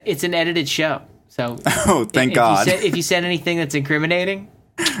It's an edited show. So oh, thank God. If you said anything that's incriminating,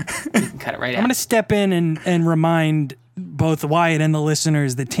 you can cut it right out. I'm going to step in and remind both Wyatt and the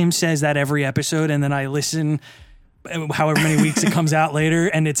listeners that Tim says that every episode, and then I listen however many weeks it comes out later,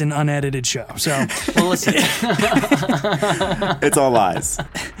 and it's an unedited show. So, well, listen. It's all lies.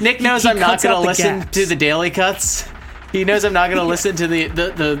 Nick knows I'm not going to listen to the daily cuts. He knows I'm not going to listen to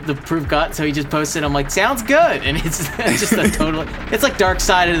the proof cut, so he just posts it. I'm like, sounds good. And it's just a total... It's like Dark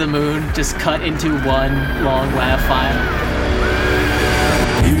Side of the Moon, just cut into one long WAV file.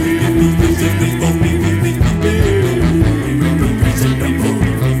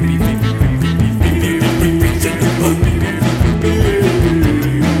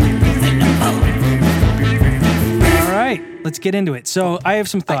 All right, let's get into it. So I have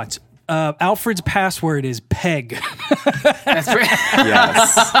some thoughts. Alfred's password is Peg. That's right.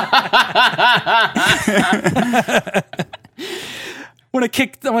 Yes. I want to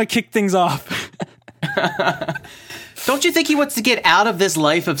kick things off. Don't you think he wants to get out of this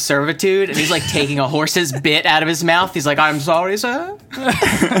life of servitude? And he's like taking a horse's bit out of his mouth. He's like, I'm sorry, sir.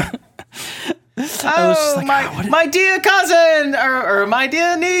 My dear cousin or my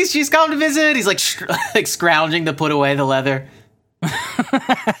dear niece, she's come to visit. He's like scrounging to put away the leather.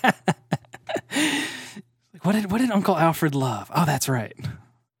 What did Uncle Alfred love? Oh, that's right.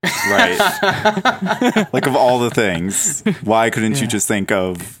 Right. Like, of all the things, why couldn't you just think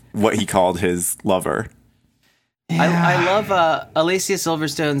of what he called his lover? Yeah. I love Alicia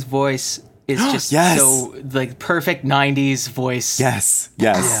Silverstone's voice is just so like perfect 90s voice. Yes.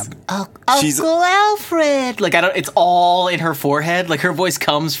 Yeah. Uncle Alfred. Like it's all in her forehead. Like her voice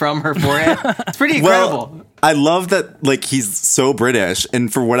comes from her forehead. It's pretty incredible. Well, I love that, like, he's so British,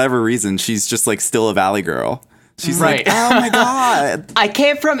 and for whatever reason, she's just, like, still a Valley girl. She's like, oh, my God. I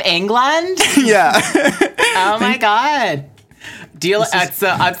came from England? Yeah. Oh, my God.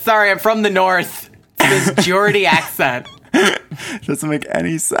 I'm sorry, I'm from the North. It's this Geordie accent. Doesn't make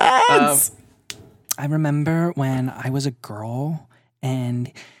any sense. I remember when I was a girl,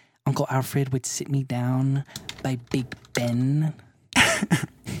 and Uncle Alfred would sit me down by Big Ben.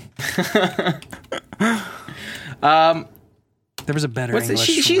 There was a better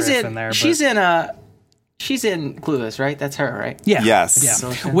English riff in there. She's in Clueless, right? That's her, right? Yeah. Yes. Yeah.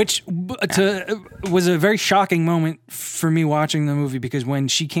 Which was a very shocking moment for me watching the movie, because when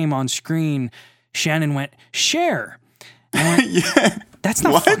she came on screen, Shannon went, Cher. And I went, that's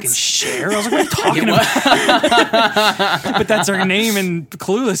not fucking Cher. I was like, what are you talking about? But that's her name in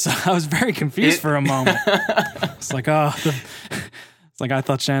Clueless. I was very confused for a moment. It's like, it's like I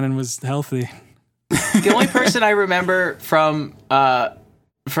thought Shannon was healthy. The only person I remember from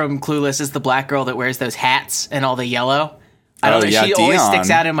Clueless is the black girl that wears those hats and all the yellow. I don't know. She always sticks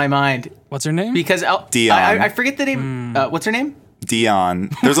out in my mind. What's her name? Because Dion. I forget the name. What's her name? Dion.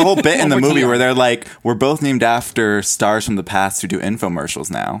 There's a whole bit in the movie Dion. where they're like, we're both named after stars from the past who do infomercials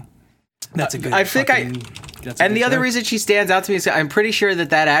now. That's a good. And the other reason she stands out to me is I'm pretty sure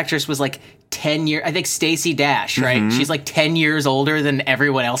that actress was like 10 years. I think Stacey Dash, right? Mm-hmm. She's like 10 years older than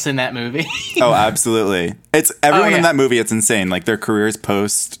everyone else in that movie. Oh, absolutely. It's everyone in that movie. It's insane. Like, their careers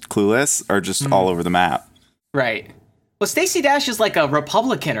post Clueless are just all over the map. Right. Well, Stacey Dash is like a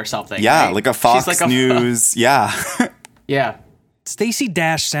Republican or something. Yeah, right? like a Fox She's like News. Yeah. Yeah. Stacey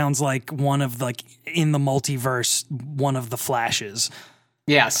Dash sounds like one of, like, in the multiverse, one of the Flashes.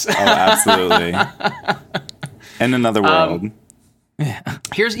 Yes. Oh, absolutely. In another world. Yeah.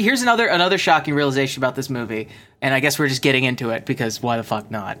 Here's another shocking realization about this movie, and I guess we're just getting into it because why the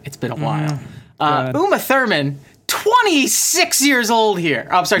fuck not? It's been a while. Uma Thurman, 26 years old here.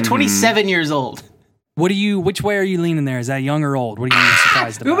 Oh, I'm sorry, 27 years old. Which way are you leaning there? Is that young or old? What are you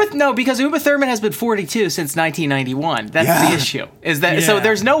surprised about? No, because Uma Thurman has been 42 since 1991. That's the issue. Is that so?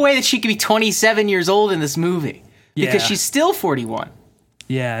 There's no way that she could be 27 years old in this movie because she's still 41.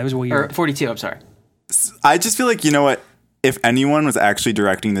 Yeah, it was weird. Or 42. I'm sorry. I just feel like, you know what? If anyone was actually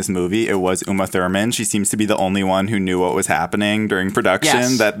directing this movie, it was Uma Thurman. She seems to be the only one who knew what was happening during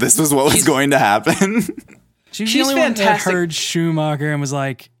production, that this was what was going to happen. She's the only one that heard Schumacher and was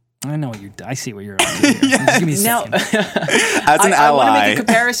like, I see what you're up to here. Just give me a second. As an ally. I want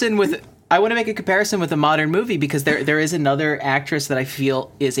to make a comparison with a modern movie because there is another actress that I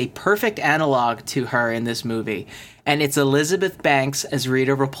feel is a perfect analog to her in this movie. And it's Elizabeth Banks as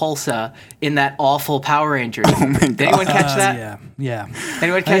Rita Repulsa in that awful Power Rangers. Oh my God. Did anyone catch that? Yeah.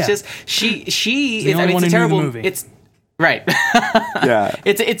 Anyone catch this? She is, I mean, it's a terrible movie. It's right. Yeah.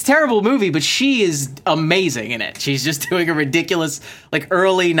 It's a terrible movie, but she is amazing in it. She's just doing a ridiculous, like,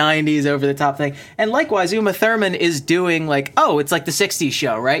 early 90s over the top thing. And likewise, Uma Thurman is doing like, it's like the 60s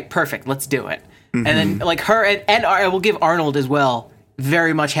show, right? Perfect. Let's do it. Mm-hmm. And then like her and I will give Arnold as well.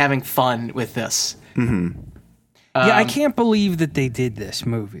 very much having fun with this. Yeah, I can't believe that they did this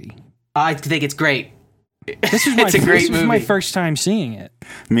movie. I think it's great. This was this was my first time seeing it.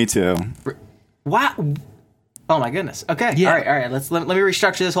 Me too. Wow. Oh my goodness. Okay. Yeah. All right. Let me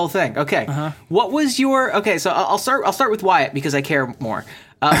restructure this whole thing. Okay. What was your so I'll start with Wyatt because I care more.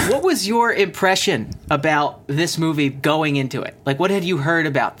 What was your impression about this movie going into it? Like, what had you heard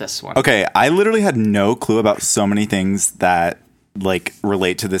about this one? Okay, I literally had no clue about so many things that like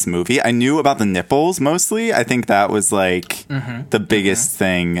relate to this movie. I knew about the nipples mostly. I think that was like the biggest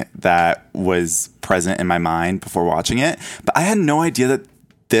thing that was present in my mind before watching it. But I had no idea that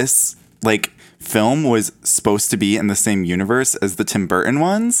this like film was supposed to be in the same universe as the Tim Burton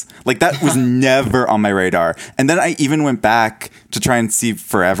ones. Like that was never on my radar. And then I even went back to try and see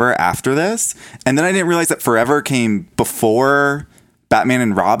Forever after this. And then I didn't realize that Forever came before Batman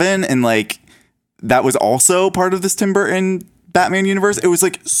and Robin. And like that was also part of this Tim Burton Batman universe. It was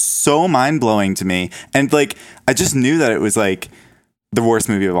like so mind blowing to me. And like, I just knew that it was like the worst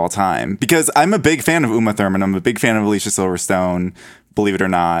movie of all time because I'm a big fan of Uma Thurman. I'm a big fan of Alicia Silverstone. Believe it or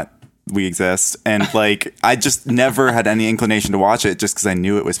not, we exist. And like, I just never had any inclination to watch it just because I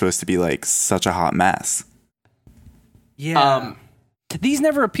knew it was supposed to be like such a hot mess. Yeah. These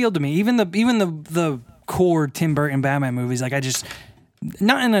never appealed to me. Even the core Tim Burton Batman movies. Like I just,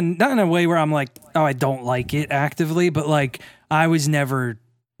 not in a way where I'm like, oh, I don't like it actively, but like I was never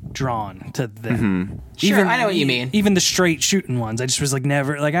drawn to them. Sure, I know what you mean. Even the straight shooting ones, I just was like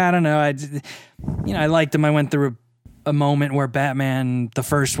never like I don't know. I liked them. I went through a moment where Batman, the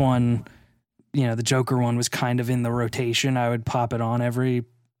first one, the Joker one was kind of in the rotation. I would pop it on every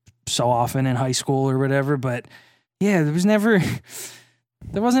so often in high school or whatever. But yeah, there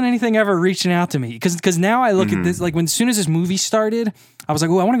wasn't anything ever reaching out to me. Because now I look at this, like as soon as this movie started, I was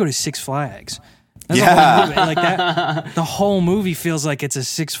like, oh, I want to go to Six Flags. The whole movie feels like it's a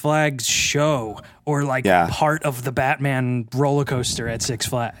Six Flags show or like part of the Batman roller coaster at Six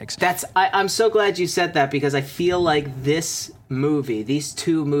Flags. I'm so glad you said that because I feel like this movie, these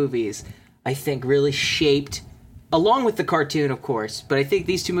two movies, I think really shaped, along with the cartoon, of course, but I think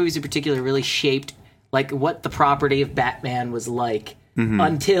these two movies in particular really shaped like what the property of Batman was like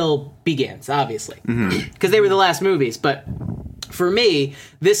until Begins, obviously, because they were the last movies, but. For me,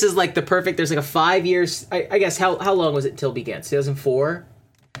 this is like the perfect. There's like a 5 years. I guess how long was it till Begins? 2004.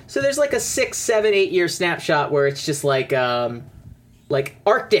 So there's like a 6, 7, 8 year snapshot where it's just like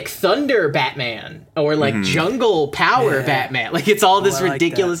Arctic Thunder Batman or like Jungle Power Batman. Like it's all this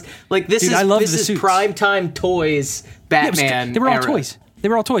ridiculous. Like this Dude, is primetime toys Batman. They were all era. toys. They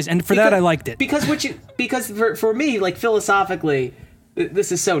were all toys, and that I liked it because for me, like philosophically,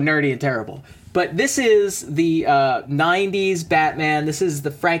 this is so nerdy and terrible. But this is the 90s Batman. This is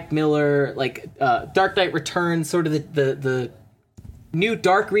the Frank Miller, like Dark Knight Returns, sort of the new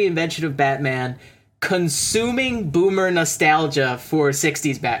dark reinvention of Batman, consuming boomer nostalgia for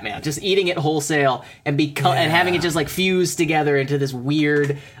 60s Batman, just eating it wholesale and and having it just like fuse together into this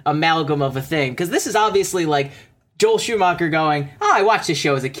weird amalgam of a thing. Because this is obviously like Joel Schumacher going, I watched this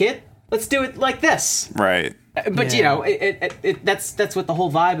show as a kid. Let's do it like this. Right. But that's what the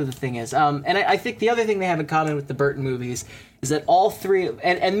whole vibe of the thing is. And I think the other thing they have in common with the Burton movies is that all three,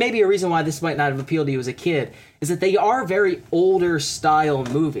 and maybe a reason why this might not have appealed to you as a kid, is that they are very older style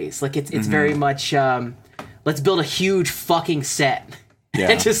movies. Like it's very much let's build a huge fucking set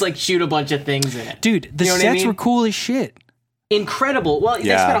and just like shoot a bunch of things in it. Dude, the sets were cool as shit. Incredible. Well, they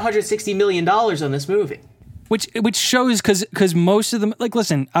spent $160 million on this movie. Which shows because most of them, like,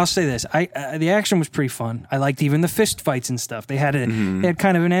 listen, I'll say this: the action was pretty fun. I liked even the fist fights and stuff. They had they had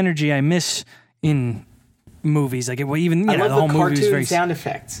kind of an energy I miss in movies. Like even I love the whole movie was very sound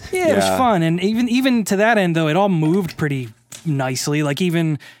effects. Yeah, it was fun, and even to that end though, it all moved pretty nicely. Like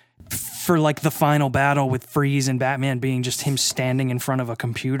even for like the final battle with Freeze and Batman being just him standing in front of a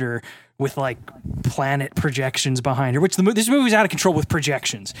computer with like planet projections behind her, which this movie's out of control with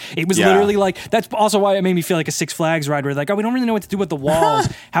projections. It was literally like, that's also why it made me feel like a Six Flags ride where like, oh, we don't really know what to do with the walls.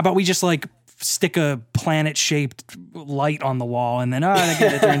 How about we just like stick a planet shaped light on the wall and then,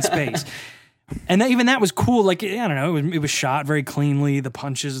 they're in space. And even that was cool. Like, I don't know, it was shot very cleanly. The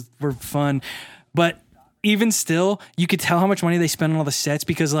punches were fun, but even still, you could tell how much money they spent on all the sets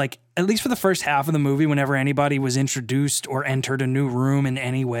because, like, at least for the first half of the movie, whenever anybody was introduced or entered a new room in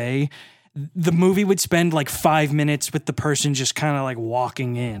any way, the movie would spend like 5 minutes with the person just kind of like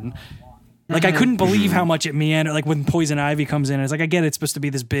walking in. Like, I couldn't believe how much it meandered. Like, when Poison Ivy comes in, it's like, I get it's supposed to be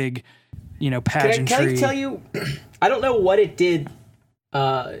this big, pageantry. Can I tell you, I don't know what it did.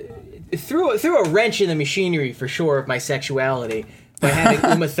 Threw a wrench in the machinery for sure of my sexuality by having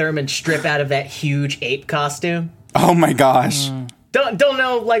Uma Thurman strip out of that huge ape costume. Oh my gosh. don't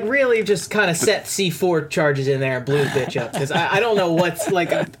know, like, really just kind of set C4 charges in there and blew the bitch up, because I don't know what's,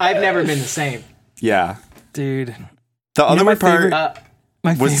 like, I've never been the same. Yeah. Dude. The other part...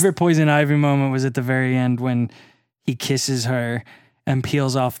 My favorite Poison Ivy moment was at the very end when he kisses her and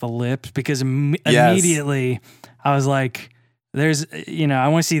peels off the lips, because immediately I was like, there's, I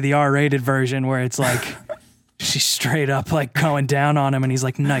want to see the R-rated version where it's like, she's straight up like going down on him and he's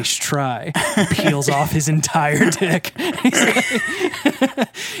like, nice try. Peels off his entire dick.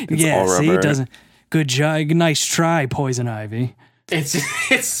 Yeah, see, it doesn't. Good job. Nice try, Poison Ivy.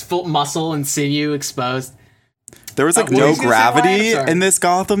 It's full muscle and sinew exposed. There was like no gravity in this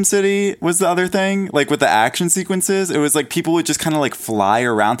Gotham City was the other thing. Like with the action sequences, it was like people would just kind of like fly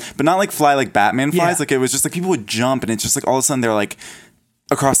around, but not like fly like Batman flies. Like it was just like people would jump and it's just like all of a sudden they're like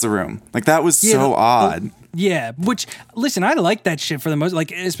across the room. Like that was so odd. Yeah, which, listen, I like that shit for the most,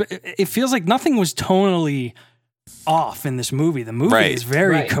 like it feels like nothing was tonally off in this movie. The movie is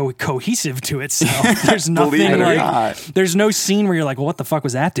very cohesive to itself. There's nothing like, there's no scene where you're like, well, what the fuck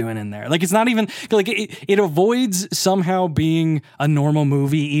was that doing in there? Like, it's not even like it avoids somehow being a normal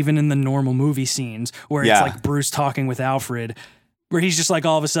movie, even in the normal movie scenes where it's like Bruce talking with Alfred, where he's just like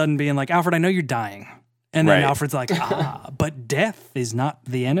all of a sudden being like, Alfred, I know you're dying. And then Alfred's like, but death is not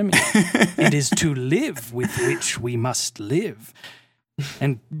the enemy. It is to live with which we must live.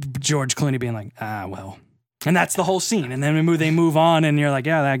 And George Clooney being like, well. And that's the whole scene. And then they move on, and you're like,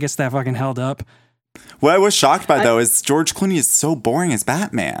 yeah, I guess that fucking held up. What I was shocked by, though, is George Clooney is so boring as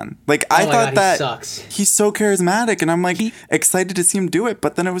Batman. Like, I thought that he's so charismatic, and I'm like excited to see him do it,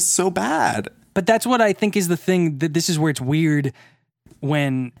 but then it was so bad. But that's what I think is the thing, that this is where it's weird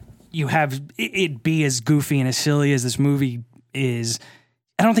when you have it be as goofy and as silly as this movie is.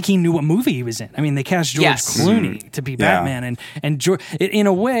 I don't think he knew what movie he was in. I mean, they cast George Clooney to be Batman, and in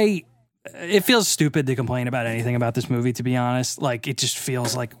a way, it feels stupid to complain about anything about this movie, to be honest. Like, it just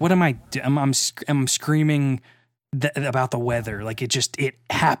feels like, what am I doing? I'm screaming about the weather. Like, it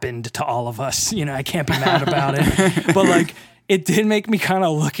happened to all of us. I can't be mad about it. But, like, it did make me kind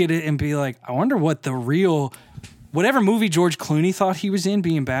of look at it and be like, I wonder what whatever movie George Clooney thought he was in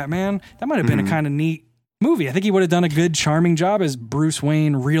being Batman, that might have been a kind of neat movie. I think he would have done a good, charming job as Bruce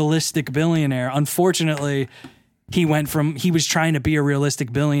Wayne, realistic billionaire. Unfortunately, he was trying to be a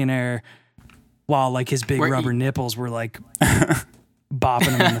realistic billionaire while like his big rubber nipples were like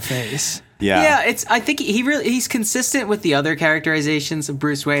bopping him in the face. Yeah. I think he's consistent with the other characterizations of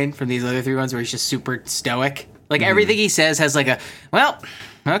Bruce Wayne from these other three ones where he's just super stoic. Like everything he says has like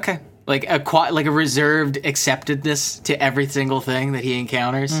like a reserved acceptedness to every single thing that he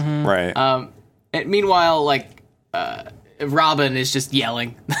encounters. Right. And meanwhile, like Robin is just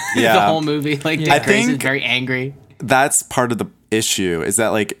yelling the whole movie. Like Dick Grayson is very angry. That's part of the issue, is that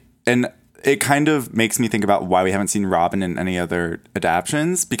like, and it kind of makes me think about why we haven't seen Robin in any other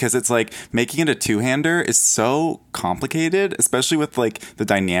adaptions, because it's like making it a two-hander is so complicated, especially with like the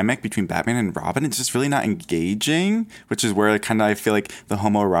dynamic between Batman and Robin. It's just really not engaging, which is where kind of I feel like the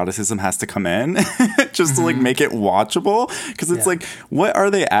homoeroticism has to come in just to like make it watchable, because it's like, what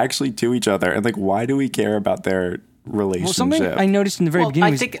are they actually to each other, and like why do we care about their relationship? Well, something I noticed in the very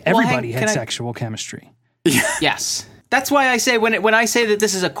beginning was everybody had sexual chemistry. Yes. That's why I say when I say that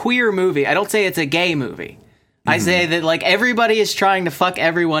this is a queer movie, I don't say it's a gay movie. I say that like everybody is trying to fuck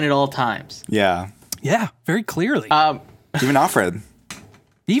everyone at all times. Yeah. Yeah, very clearly. Even Alfred.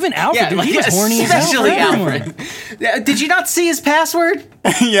 Even Alfred, dude, he was horny as hell. Especially Alfred. Did you not see his password?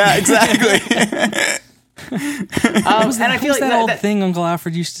 Yeah, exactly. And I feel like that old thing Uncle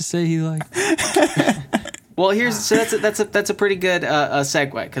Alfred used to say he liked. Well, that's a pretty good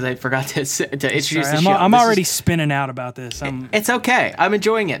segue, because I forgot to introduce the show. I'm already spinning out about this. It's okay. I'm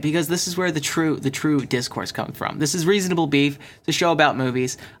enjoying it because this is where the true discourse comes from. This is Reasonable Beef, the show about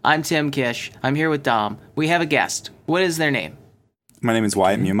movies. I'm Tim Kish. I'm here with Dom. We have a guest. What is their name? My name is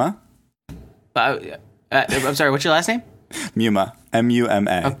Wyatt Muma. I'm sorry. What's your last name? Muma.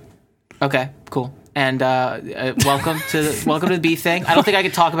 M-U-M-A. Oh, okay. Cool. And welcome to the Beef thing. I don't think I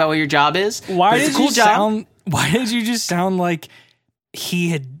could talk about what your job is. Why did you just sound like he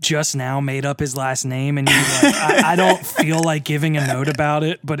had just now made up his last name and he was like, I don't feel like giving a note about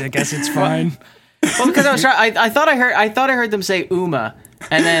it, but I guess it's fine. Well, because I was trying. I thought I heard them say Uma,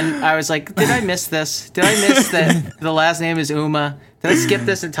 and then I was like, did I miss this? Did I miss that the last name is Uma? Did I skip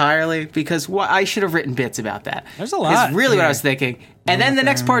this entirely? Because I should have written bits about that. There's a lot. It's really what I was thinking. And then the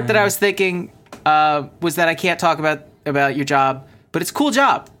next part that I was thinking was that I can't talk about your job, but it's a cool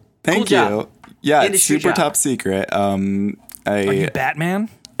job. Thank you. Yeah, it's super top secret. Are you Batman?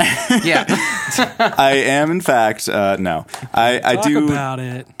 Yeah. I am, in fact, no. I do about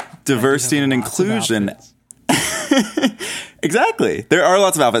it. diversity and inclusion. Exactly. There are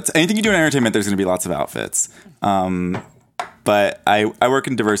lots of outfits. Anything you do in entertainment, there's going to be lots of outfits. But I work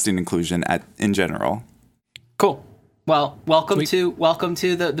in diversity and inclusion in general. Cool. Well, welcome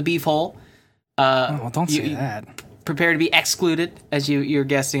to the beef hole. Don't say that. Prepare to be excluded as you're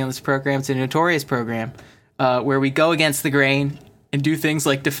guesting on this program. It's a notorious program where we go against the grain and do things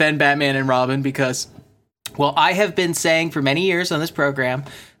like defend Batman and Robin because, well, I have been saying for many years on this program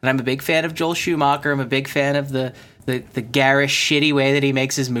that I'm a big fan of Joel Schumacher. I'm a big fan of the garish, shitty way that he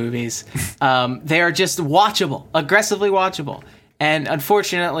makes his movies. They are just watchable, aggressively watchable. And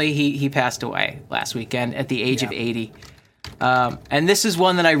unfortunately, he passed away last weekend at the age of 80. And this is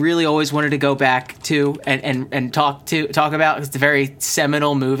one that I really always wanted to go back to and talk about. It's a very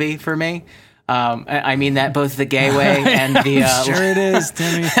seminal movie for me. I mean that both the gay way and the sure it is,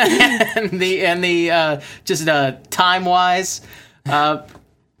 Timmy, and the just time wise.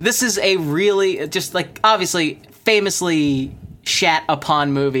 This is a really just like obviously famously shat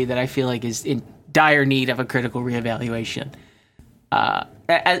upon movie that I feel like is in dire need of a critical reevaluation.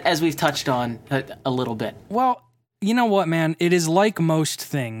 As we've touched on a little bit. Well, you know what, man? It is like most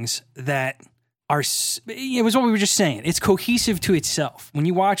things that are. It was what we were just saying. It's cohesive to itself. When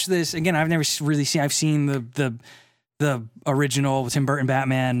you watch this again, I've never really seen. I've seen the original Tim Burton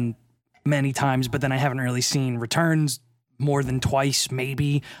Batman many times, but then I haven't really seen Returns more than twice,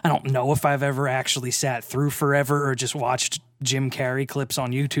 maybe. I don't know if I've ever actually sat through Forever or just watched Jim Carrey clips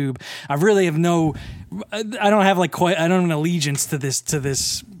on YouTube. I really have I don't have an allegiance to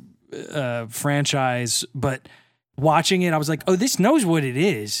this franchise, but watching it, I was like, oh, this knows what it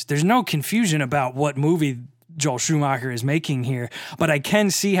is. There's no confusion about what movie Joel Schumacher is making here, but I can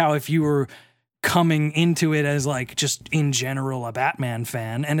see how if you were coming into it as like just in general a Batman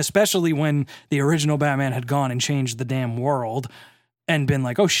fan, and especially when the original Batman had gone and changed the damn world and been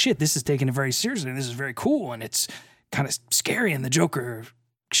like, oh shit, this is taking it very seriously and this is very cool and it's kind of scary and the Joker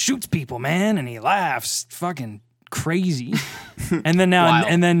shoots people, man, and he laughs, fucking crazy. And then now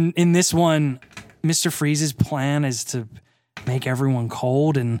and then in this one, Mr. Freeze's plan is to make everyone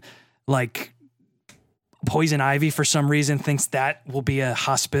cold, and like Poison Ivy for some reason thinks that will be a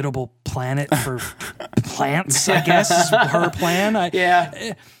hospitable planet for plants, I guess is her plan.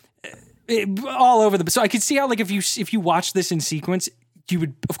 All over so I could see how like if you watch this in sequence, you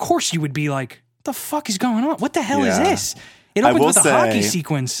would be like, what the fuck is going on? What the hell is this? It opens with a hockey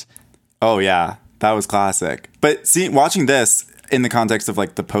sequence. Oh yeah, that was classic. But watching this in the context of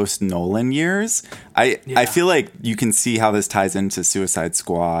like the post Nolan years, I feel like you can see how this ties into Suicide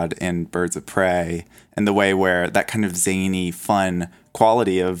Squad and Birds of Prey and the way where that kind of zany, fun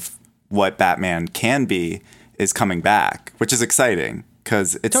quality of what Batman can be is coming back, which is exciting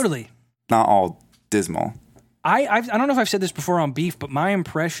because it's totally not all dismal. I don't know if I've said this before on Beef, but my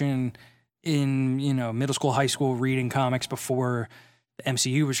impression in middle school, high school, reading comics before the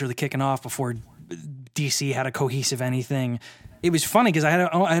MCU was really kicking off, before DC had a cohesive anything. It was funny because I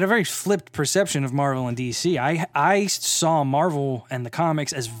had a very flipped perception of Marvel and DC. I saw Marvel and the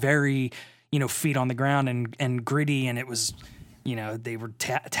comics as very, feet on the ground and gritty, and it was, they were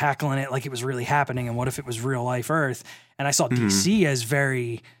tackling it like it was really happening, and what if it was real life Earth? And I saw DC as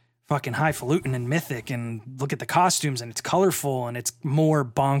very fucking highfalutin and mythic, and look at the costumes, and it's colorful, and it's more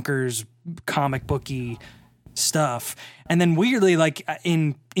bonkers comic booky stuff. And then weirdly, like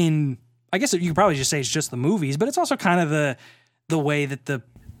in I guess you could probably just say it's just the movies, but it's also kind of the way that the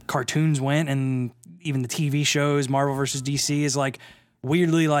cartoons went, and even the TV shows, Marvel versus DC, is like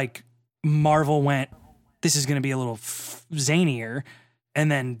weirdly like Marvel went, this is going to be a little zanier,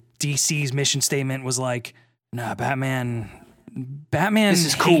 and then DC's mission statement was like, nah, Batman this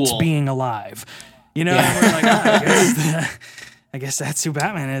is hates being alive, and we're like, I guess that's who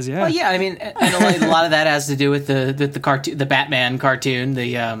Batman is. Yeah. Well, yeah. I mean, and a lot of that has to do with the cartoon, the Batman cartoon,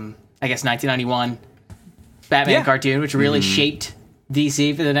 the I guess 1991 Batman cartoon, which really shaped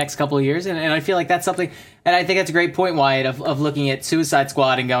DC for the next couple of years, and I feel like that's something, and I think that's a great point, Wyatt, of looking at Suicide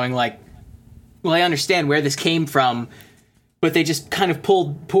Squad and going like, well, I understand where this came from, but they just kind of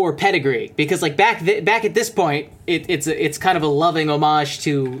pulled poor pedigree, because like back at this point, it's kind of a loving homage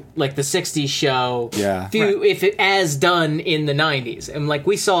to like the '60s show, if it as done in the '90s, and like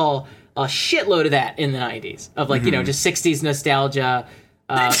we saw a shitload of that in the '90s of like just '60s nostalgia.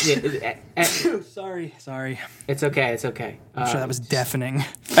 Sorry. It's okay. I'm sure that was deafening.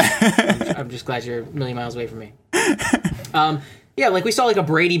 I'm just glad you're a million miles away from me. Yeah, like we saw like a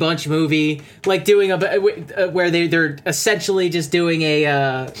Brady Bunch movie, like doing where they're essentially just doing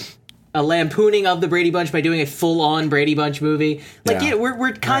a lampooning of the Brady Bunch by doing a full-on Brady Bunch movie. Like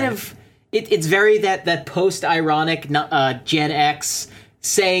we're kind of it's very that post-ironic Gen X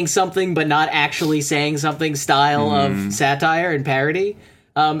saying something but not actually saying something style of satire and parody.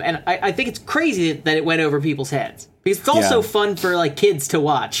 And I think it's crazy that it went over people's heads. Because it's also fun for like kids to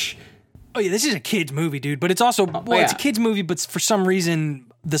watch. Oh yeah, this is a kid's movie, dude. But it's also it's a kid's movie, but for some reason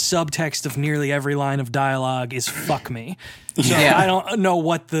the subtext of nearly every line of dialogue is "fuck me." So I don't know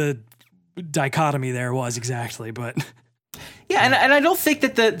what the dichotomy there was exactly, but and I don't think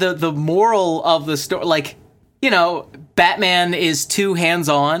that the moral of the story, like, you know, Batman is too hands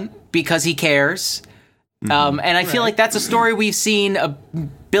on because he cares. And I feel like that's a story we've seen a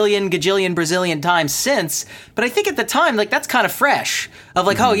billion, gajillion, Brazilian times since. But I think at the time, like, that's kind of fresh. Of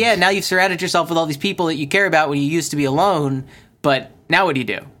like, oh yeah, now you've surrounded yourself with all these people that you care about when you used to be alone. But now what do you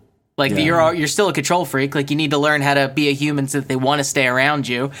do? Like, you're still a control freak. Like, you need to learn how to be a human so that they want to stay around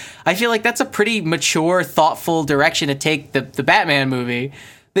you. I feel like that's a pretty mature, thoughtful direction to take the Batman movie.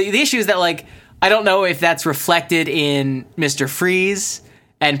 The issue is that, like, I don't know if that's reflected in Mr. Freeze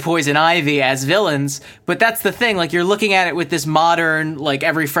and Poison Ivy as villains, but that's the thing. Like, you're looking at it with this modern, like,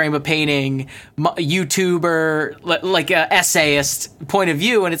 every frame of painting YouTuber, like, essayist point of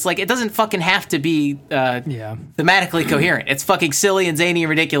view, and it's like, it doesn't fucking have to be thematically coherent. It's fucking silly and zany and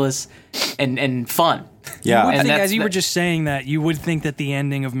ridiculous and fun. Yeah, I think as you were just saying that, you would think that the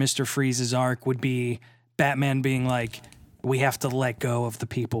ending of Mr. Freeze's arc would be Batman being like, we have to let go of the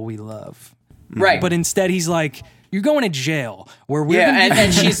people we love. Right. But instead he's like, you're going to jail where we're going to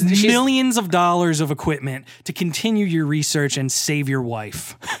give you she's millions of dollars of equipment to continue your research and save your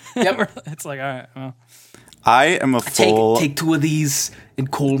wife. Yep. It's like, all right, well. I am a full... Take 2 of these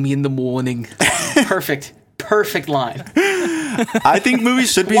and call me in the morning. Perfect line. I think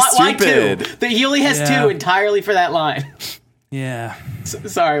movies should be stupid. Why 2? He only has 2 entirely for that line. Yeah.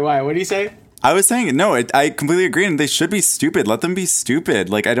 Sorry, why? What do you say? I was saying, no, I completely agree, and they should be stupid. Let them be stupid.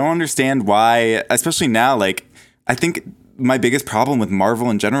 Like, I don't understand why, especially now, like, I think my biggest problem with Marvel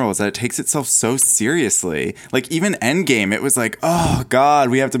in general is that it takes itself so seriously. Like, even Endgame, it was like, oh, God,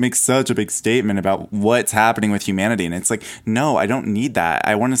 we have to make such a big statement about what's happening with humanity. And it's like, no, I don't need that.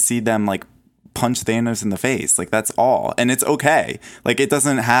 I want to see them, like, punch Thanos in the face. Like, that's all. And it's okay. Like, it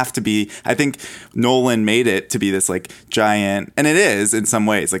doesn't have to be... I think Nolan made it to be this, like, giant... And it is, in some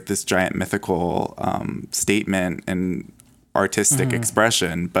ways, like, this giant mythical statement and artistic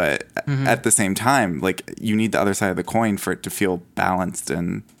expression, but at the same time, like, you need the other side of the coin for it to feel balanced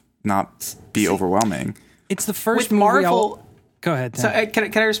and not be overwhelming. It's the first with Marvel. Go ahead. So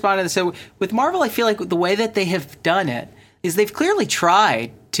can I respond to this? So with Marvel, I feel like the way that they have done it is they've clearly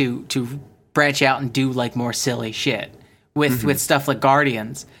tried to branch out and do like more silly shit with stuff like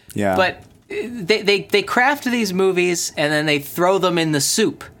Guardians. Yeah, but they craft these movies and then they throw them in the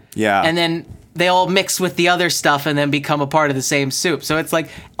soup. Yeah, and then they all mix with the other stuff and then become a part of the same soup. So it's like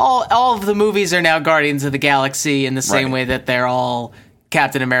all of the movies are now Guardians of the Galaxy in the same way that they're all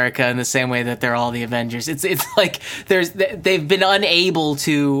Captain America, in the same way that they're all the Avengers. It's like they've been unable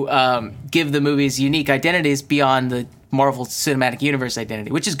to give the movies unique identities beyond the Marvel Cinematic Universe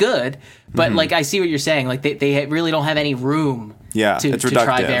identity, which is good. But like, I see what you're saying. Like they really don't have any room to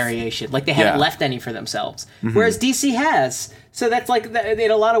try variation. Like they haven't left any for themselves. Whereas DC has. So that's like, in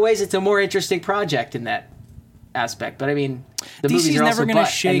a lot of ways, it's a more interesting project in that aspect. But I mean, the DC's movies are never also gonna butt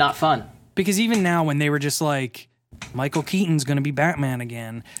shake, and not fun. Because even now, when they were just like, Michael Keaton's going to be Batman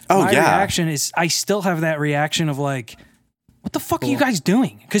again, my reaction is, I still have that reaction of like, what the fuck are you guys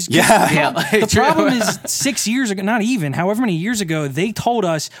doing? Because the problem is 6 years ago, not even, however many years ago, they told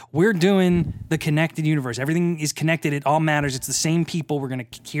us we're doing the connected universe. Everything is connected. It all matters. It's the same people.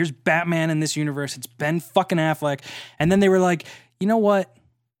 Here's Batman in this universe. It's Ben fucking Affleck. And then they were like, you know what?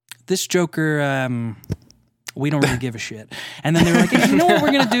 This Joker, we don't really give a shit. And then they were like, hey, you know what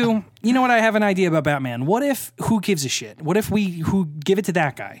we're going to do? You know what? I have an idea about Batman. What if, who gives a shit? What if who give it to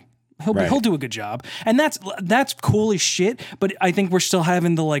that guy? He'll do a good job. And that's cool as shit, but I think we're still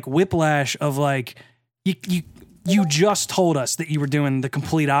having the like whiplash of like, you just told us that you were doing the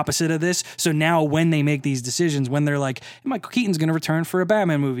complete opposite of this. So now when they make these decisions, when they're like, Michael Keaton's going to return for a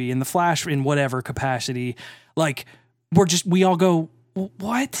Batman movie in the Flash in whatever capacity, like we all go,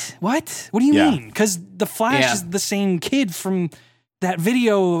 what? What do you mean? Because the Flash is the same kid from that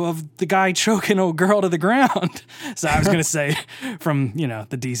video of the guy choking a girl to the ground. So I was going to say from,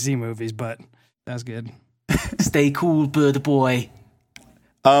 the DC movies, but that's good. Stay cool, bird boy.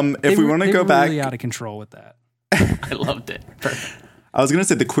 If we want to go back, really out of control with that. I loved it. Perfect. I was going to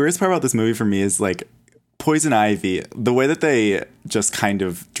say the queerest part about this movie for me is like Poison Ivy, the way that they just kind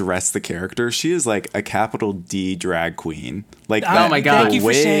of dress the character. She is like a capital D drag queen. Like, oh my God. Thank you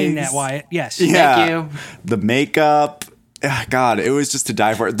for saying that, Wyatt. Yes. Yeah, thank you. The makeup. God, it was just to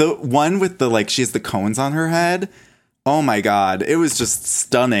die for. The one with the, like, she has the cones on her head. oh my God, it was just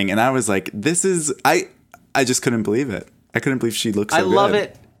stunning. And I was like, I just couldn't believe it. I couldn't believe she looked so good. I love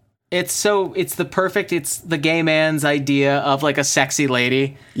it. It's the gay man's idea of like a sexy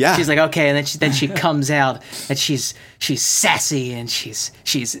lady. Yeah. She's like, okay. And then she comes out and she's sassy and she's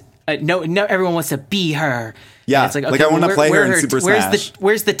no, everyone wants to be her. Yeah. And it's like, okay, I want to play her in Super Smash.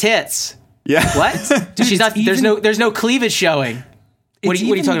 Where's the tits? Yeah. What? Dude, She's not, there's no cleavage showing. What are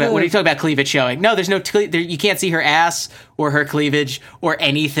you talking about? What are you talking about cleavage showing? No, there's no you can't see her ass or her cleavage or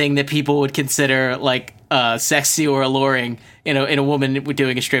anything that people would consider like sexy or alluring in a woman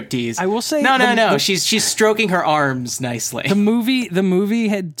doing a striptease. I will say no. She's stroking her arms nicely. The movie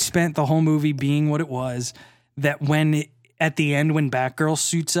had spent the whole movie being what it was. That at the end when Batgirl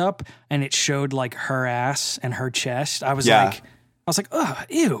suits up and it showed like her ass and her chest, I was like, ugh,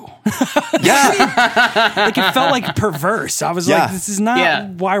 ew. Yeah. Like it felt like perverse. I was like, this is not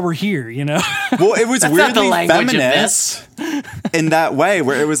why we're here, you know? Well, it was weirdly feminist in that way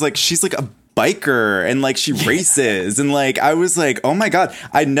where it was like, she's like a biker and like she races and like, I was like, oh my God,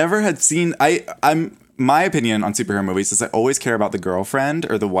 I never had seen, my opinion on superhero movies is I always care about the girlfriend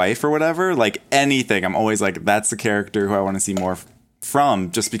or the wife or whatever, like anything. I'm always like, that's the character who I want to see more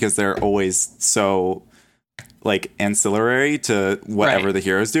from, just because they're always so like ancillary to whatever the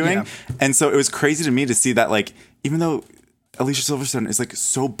hero's doing. Yeah. And so it was crazy to me to see that, like, even though Alicia Silverstone is like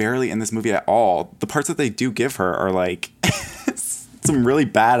so barely in this movie at all, the parts that they do give her are like some really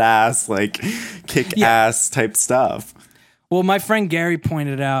badass, like kick ass type stuff. Well, my friend Gary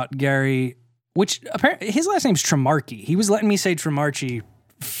pointed out, which apparently his last name's Tremarchi. He was letting me say Tremarchi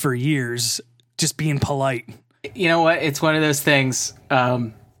for years, just being polite. You know what? It's one of those things.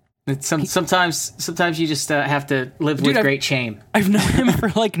 Sometimes you just have to live with great shame. I've known him for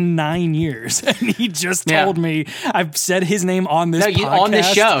like 9 years, and he just told me I've said his name on this podcast. On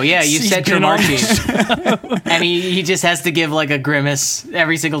this show. Yeah, you said Tremarchi. And he just has to give like a grimace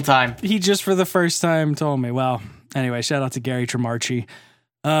every single time. He just for the first time told me. Well, anyway, shout out to Gary Tremarchi.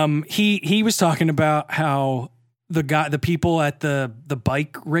 He was talking about how the people at the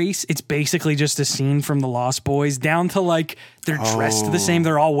bike race, it's basically just a scene from The Lost Boys, down to like they're dressed the same.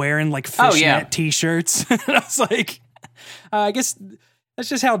 They're all wearing like fishnet t-shirts. And I was like, I guess that's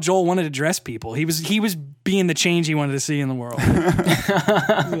just how Joel wanted to dress people. He was being the change he wanted to see in the world.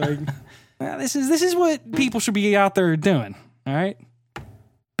 Like, this is what people should be out there doing. All right,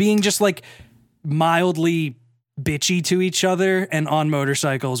 being just like mildly bitchy to each other and on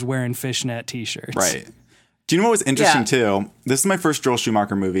motorcycles wearing fishnet t-shirts. Right. Do you know what was interesting too? This is my first Joel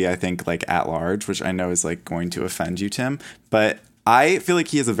Schumacher movie, I think, like at large, which I know is like going to offend you, Tim, but I feel like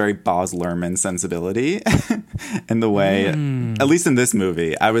he has a very Baz Luhrmann sensibility in the way, at least in this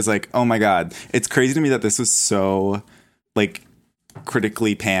movie, I was like, oh my God, it's crazy to me that this was so like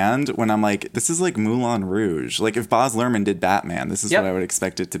critically panned when I'm like, this is like Moulin Rouge. Like if Baz Luhrmann did Batman, this is what I would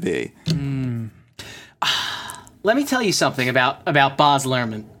expect it to be. Let me tell you something about Baz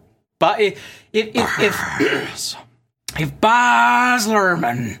Luhrmann. But if Baz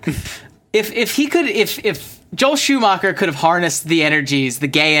Luhrmann, if Joel Schumacher could have harnessed the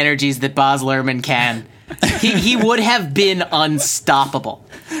gay energies that Baz Luhrmann can, he would have been unstoppable.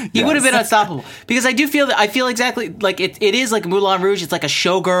 He would have been unstoppable, because I feel exactly like it is like Moulin Rouge. It's like a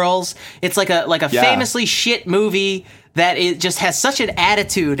Showgirls. It's like a famously shit movie that it just has such an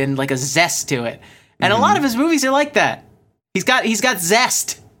attitude and like a zest to it. And a lot of his movies are like that. He's got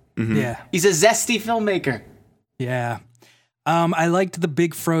zest. Mm-hmm. Yeah, he's a zesty filmmaker. Yeah, I liked the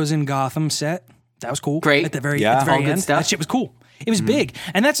big frozen Gotham set. That was cool. Great at the very end. Good stuff. That shit was cool. It was big,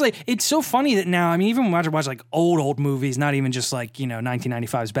 and that's like, it's so funny that now, I mean, even when I watch like old movies, not even just like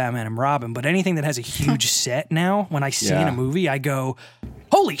 1995's Batman and Robin, but anything that has a huge set now, when I see in a movie, I go,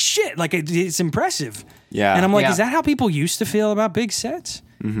 holy shit! Like it's impressive. Yeah, and I'm like, is that how people used to feel about big sets?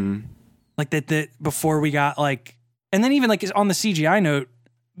 Mm-hmm. Like that before we got like, and then even like on the CGI note,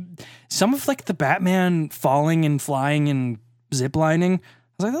 some of like the Batman falling and flying and ziplining, I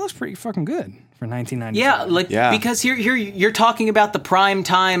was like, that looks pretty fucking good for 1995. Yeah, because here you're talking about the prime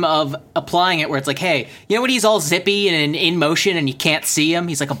time of applying it, where it's like, hey, you know when he's all zippy and in motion and you can't see him,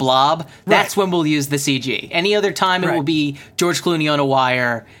 he's like a blob. That's when we'll use the CG. Any other time it will be George Clooney on a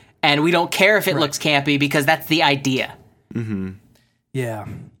wire, and we don't care if it looks campy because that's the idea. Mm-hmm. Yeah,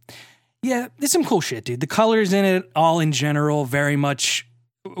 there's some cool shit, dude. The colors in it, all in general, very much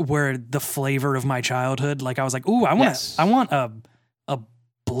were the flavor of my childhood. Like I was like, ooh, I want a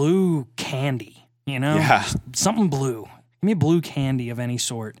blue candy, something blue. Give me a blue candy of any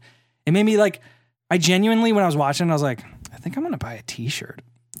sort. It made me like, I genuinely, when I was watching, I was like, I think I'm gonna buy a t-shirt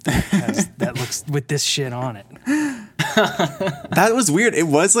that looks with this shit on it. That was weird. It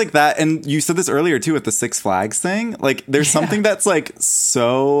was like that. And you said this earlier too with the Six Flags thing. Like there's something that's like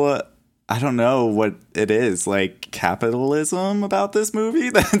so, I don't know what it is, like capitalism about this movie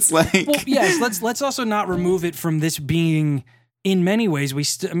that's like. Well, yes, let's also not remove it from this being, in many ways,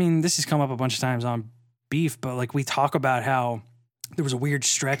 I mean, this has come up a bunch of times on Beef, but like we talk about how there was a weird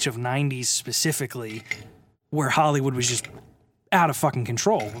stretch of 90s specifically where Hollywood was just out of fucking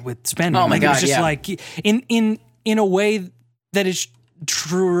control with spending. Oh my like, God, it was just yeah. like in a way that is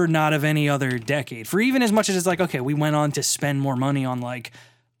truer not of any other decade. For even as much as it's like, okay, we went on to spend more money on like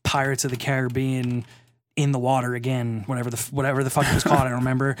Pirates of the Caribbean, In the Water Again, whatever the fuck it was called, I don't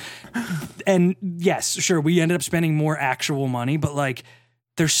remember. And yes, sure, we ended up spending more actual money, but like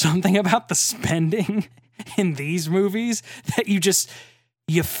there's something about the spending in these movies that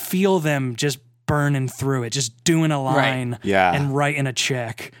you feel them just burning through it, just doing a line and writing a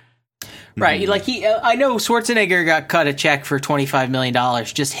check. Right. Like I know Schwarzenegger got cut a check for $25 million,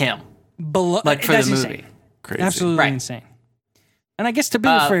 just him. Like for the movie. Insane. Crazy. Absolutely insane. And I guess to be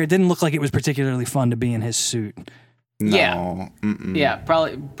fair, it didn't look like it was particularly fun to be in his suit. No. Yeah. Yeah.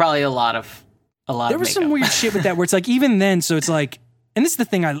 Probably a lot of There was some weird shit with that where it's like, even then, so it's like, and this is the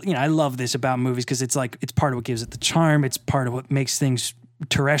thing I love this about movies because it's like, it's part of what gives it the charm. It's part of what makes things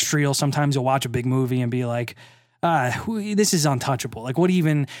terrestrial. Sometimes you'll watch a big movie and be like, this is untouchable. Like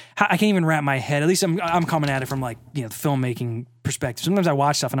I can't even wrap my head. At least I'm coming at it from like, the filmmaking perspective. Sometimes I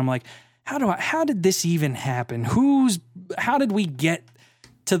watch stuff and I'm like, how did this even happen? How did we get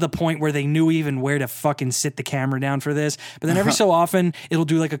to the point where they knew even where to fucking sit the camera down for this? But then every so often it'll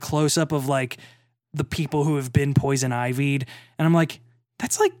do like a close up of like the people who have been poison ivied. And I'm like,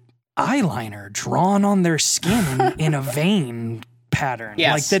 that's like eyeliner drawn on their skin in a vein pattern.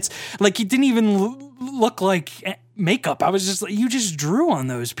 Yes. Like that's like it didn't even look like makeup. I was just like, you just drew on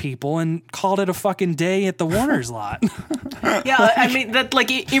those people and called it a fucking day at the Warner's lot. Yeah, I mean that like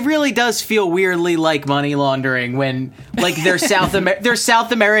it really does feel weirdly like money laundering when like their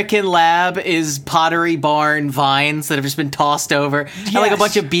South American lab is Pottery Barn vines that have just been tossed over and like a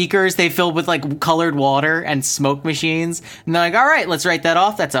bunch of beakers they filled with like colored water and smoke machines, and they're like, all right, let's write that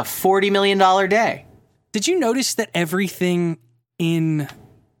off. That's a $40 million day. Did you notice that everything in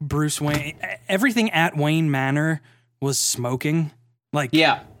Bruce Wayne, everything at Wayne Manor was smoking? Like,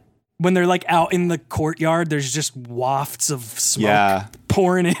 yeah. When they're like out in the courtyard, there's just wafts of smoke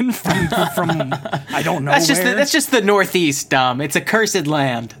pouring in from I don't know. That's just the Northeast, Dom. It's a cursed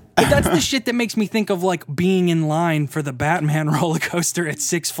land. But that's the shit that makes me think of like being in line for the Batman roller coaster at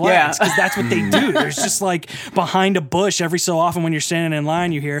Six Flags, because that's what they do. There's just like behind a bush every so often when you're standing in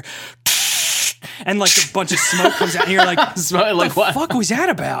line, you hear and like a bunch of smoke comes out and you're like, what the fuck was that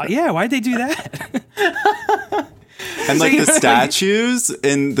about? Yeah, why'd they do that? And like the statues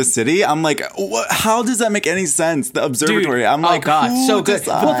in the city, I'm like, how does that make any sense? The observatory, I'm like, oh God, so good.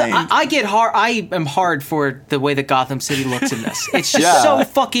 Well, I am hard for the way that Gotham City looks in this. It's just so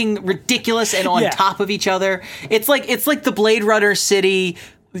fucking ridiculous and on top of each other. It's like the Blade Runner city.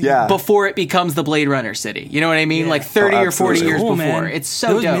 Before it becomes the Blade Runner city. You know what I mean? Like 30 or 40 years before. Man. It's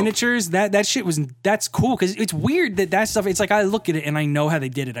so Those dope. Miniatures, that shit that's cool, because it's weird that stuff, it's like I look at it and I know how they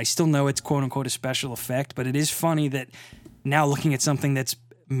did it. I still know it's quote unquote a special effect, but it is funny that now looking at something that's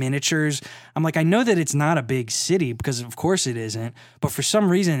miniatures, I'm like, I know that it's not a big city, because of course it isn't, but for some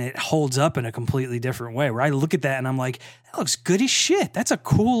reason it holds up in a completely different way, where I look at that and I'm like, that looks good as shit. That's a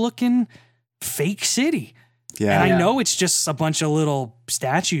cool looking fake city. Yeah. And I know it's just a bunch of little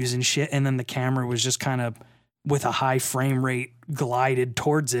statues and shit, and then the camera was just kind of with a high frame rate glided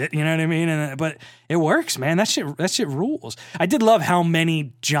towards it, you know what I mean? But it works, man. That shit rules. I did love how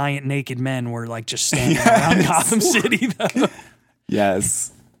many giant naked men were like just standing around Gotham City though.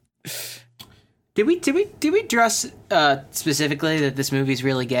 Yes. Did we address specifically that this movie's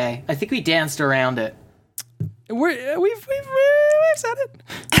really gay? I think we danced around it. We've said it.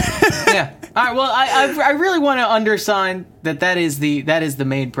 Yeah. All right. Well, I really want to undersign that is the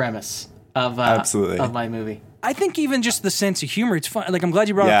main premise of absolutely of my movie. I think even just the sense of humor, it's fun. Like, I'm glad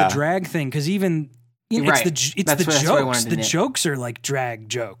you brought up the drag thing, because even it's the jokes. The jokes are like drag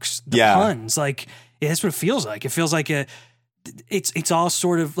jokes. The puns, like that's what it feels like. It feels like it's all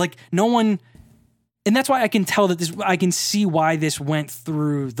sort of like no one, and that's why I can tell that I can see why this went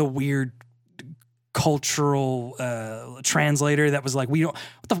through the weird cultural translator that was like, we don't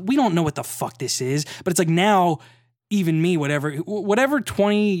know what the fuck this is, but it's like now even me, whatever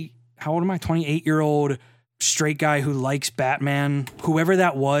 28-year-old straight guy who likes Batman, whoever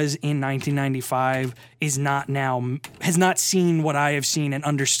that was in 1995, has not seen what I have seen and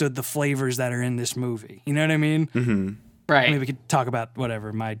understood the flavors that are in this movie. You know what I mean? Mm-hmm. Right. I mean, we could talk about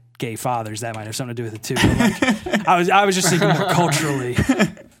whatever my gay fathers. That might have something to do with it too. But like, I was just thinking more culturally.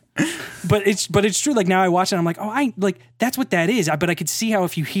 But it's true. Like now I watch it, I'm like, oh, I like that's what that is. But I could see how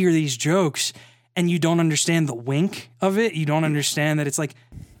if you hear these jokes and you don't understand the wink of it, you don't understand that it's like,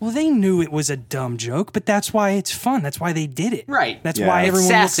 well, they knew it was a dumb joke, but that's why it's fun. That's why they did it. Right. That's why everyone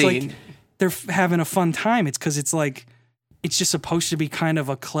looks sassy. like they're having a fun time. It's because it's like it's just supposed to be kind of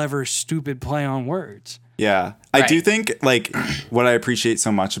a clever, stupid play on words. Yeah. I do think like what I appreciate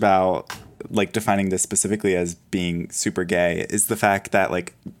so much about like defining this specifically as being super gay is the fact that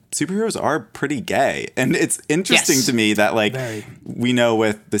like superheroes are pretty gay. And it's interesting to me that like we know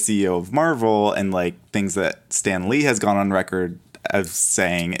with the CEO of Marvel and like things that Stan Lee has gone on record of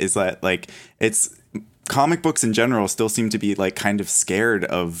saying is that like it's comic books in general still seem to be like kind of scared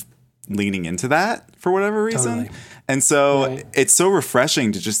of leaning into that for whatever reason. Totally. And so it's so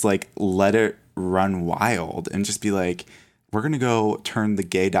refreshing to just like let it run wild and just be like, we're going to go turn the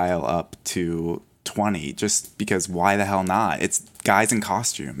gay dial up to 20 just because why the hell not? It's guys in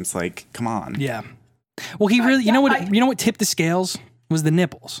costumes. Like, come on. Yeah. Well, he really, you know what tipped the scales was the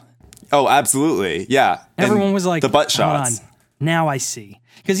nipples. Oh, absolutely. Yeah. Everyone And was like, the butt shots. Hold on. Now I see.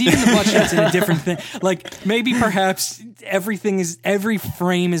 Because even the butt shots in a different thing. Like maybe perhaps every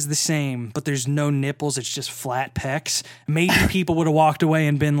frame is the same, but there's no nipples. It's just flat pecs. Maybe people would have walked away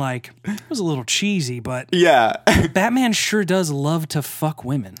and been like, it was a little cheesy, but yeah, Batman sure does love to fuck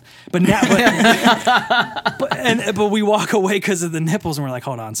women. But now, but we walk away because of the nipples and we're like,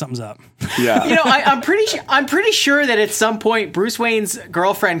 hold on, something's up. Yeah. You know, I'm pretty sure that at some point Bruce Wayne's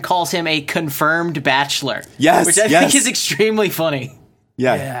girlfriend calls him a confirmed bachelor. Yes, which I think is extremely funny.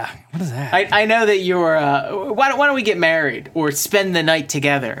 Yeah. What is that? I know that you're. Why don't we get married or spend the night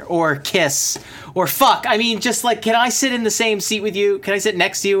together or kiss or fuck? I mean, just like, can I sit in the same seat with you? Can I sit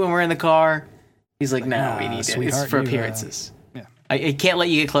next to you when we're in the car? He's like, no, we need it. It's for appearances. Yeah. I can't let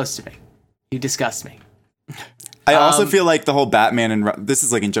you get close to me. You disgust me. I also feel like the whole Batman and this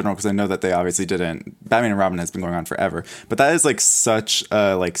is like in general because I know that they obviously didn't. Batman and Robin has been going on forever, but that is like such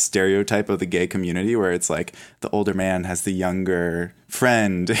a like stereotype of the gay community where it's like the older man has the younger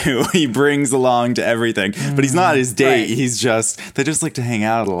friend who he brings along to everything, but he's not his date. Right. He's just they just like to hang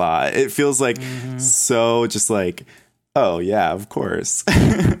out a lot. It feels like so just like oh yeah, of course.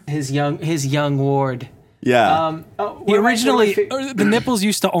 his young ward. Yeah. Originally the nipples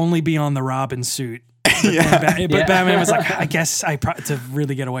used to only be on the Robin suit. But Batman was like, I guess to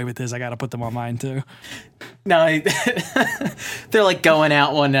really get away with this, I got to put them on mine too. No, they're like going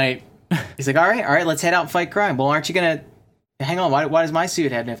out one night. He's like, all right, let's head out and fight crime. Well, aren't you gonna hang on? Why does my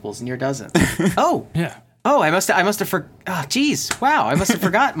suit have nipples and your doesn't? Oh, yeah. Oh, I must have oh, geez, wow, I must have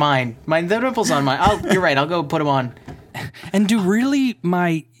forgot mine. The nipples on mine. You're right. I'll go put them on. And do really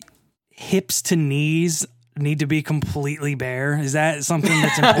my hips to knees need to be completely bare? Is that something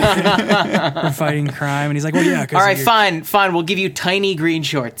that's important for fighting crime? And he's like, well, yeah. All right, fine. We'll give you tiny green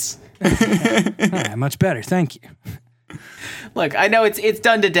shorts. Much better. Thank you. Look, I know it's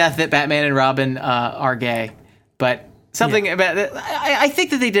done to death that Batman and Robin are gay, but something about it, I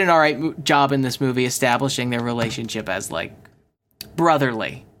think that they did an all right job in this movie establishing their relationship as like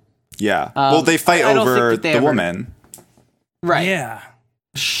brotherly. Yeah. Well, they fight over the woman. Right. Yeah.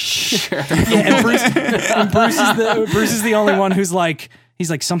 Sure. And Bruce is the only one who's like, he's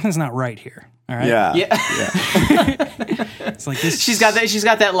like, something's not right here. All right. Yeah. It's like this. She's got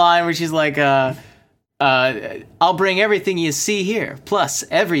that line where she's like, I'll bring everything you see here, plus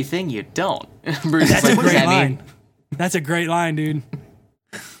everything you don't. Bruce That's is like, a what does great that line. mean? That's a great line, dude.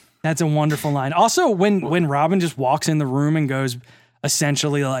 That's a wonderful line. Also, when Robin just walks in the room and goes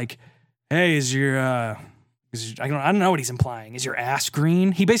essentially like, hey, is your I don't know what he's implying. Is your ass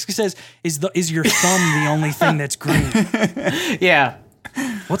green? He basically says, is your thumb the only thing that's green? Yeah.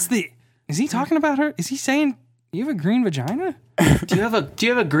 Is he talking about her? Is he saying you have a green vagina? Do you have a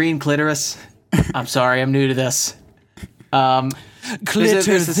green clitoris? I'm sorry, I'm new to this.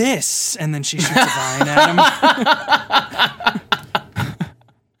 This, and then she shoots a vine at him.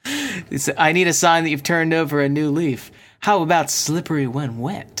 I need a sign that you've turned over a new leaf. How about slippery when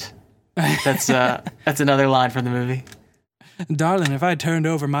wet? That's another line from the movie. Darling, if I turned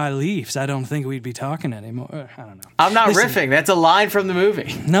over my leaves, I don't think we'd be talking anymore. I don't know. I'm not riffing. That's a line from the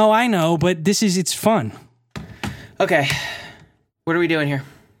movie. No, I know, but it's fun. Okay. What are we doing here?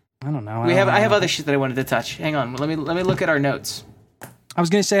 I don't know. I have other shit that I wanted to touch. Hang on. Let me look at our notes. I was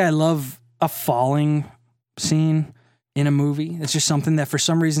going to say I love a falling scene in a movie. It's just something that for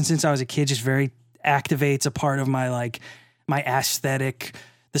some reason since I was a kid just very activates a part of my my aesthetic,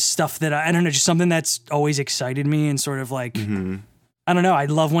 the stuff that I don't know, just something that's always excited me and sort of like I don't know. I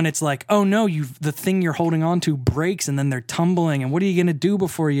love when it's like, oh no, the thing you're holding on to breaks and then they're tumbling. And what are you going to do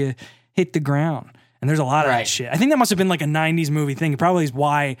before you hit the ground? And there's a lot of that shit. I think that must have been like a 90s movie thing. It probably is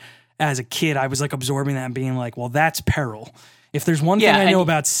why, as a kid, I was like absorbing that and being like, well, that's peril. If there's one thing I know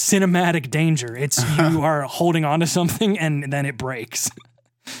about cinematic danger, it's you are holding on to something and then it breaks.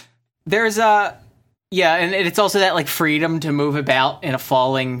 There's and it's also that like freedom to move about in a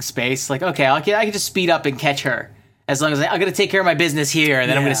falling space. Like, okay, I can just speed up and catch her. As long as I'm going to take care of my business here, and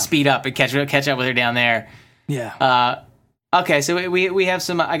then I'm going to speed up and catch up with her down there. Yeah. Okay, so we have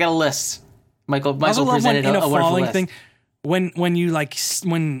some. I got a list. Michael presented a wonderful list. Thing. When you like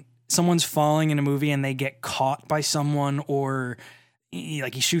when someone's falling in a movie and they get caught by someone, or he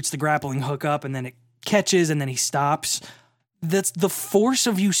shoots the grappling hook up and then it catches and then he stops. That's the force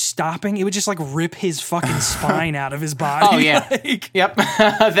of you stopping. It would just like rip his fucking spine out of his body. Oh yeah. Yep.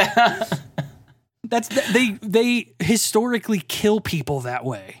 They historically kill people that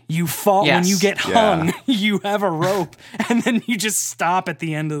way. You fall when you get hung, you have a rope, and then you just stop at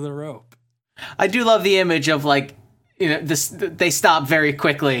the end of the rope. I do love the image of like, they stop very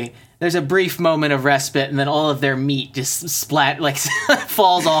quickly. There's a brief moment of respite, and then all of their meat just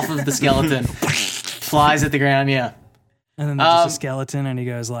falls off of the skeleton, flies at the ground. Yeah, and then there's just a skeleton, and he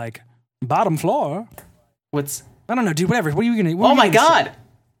goes like, "Bottom floor." I don't know, dude. Whatever. What are you gonna? Oh my god.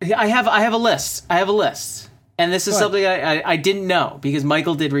 Say? I have a list. And this is something I didn't know because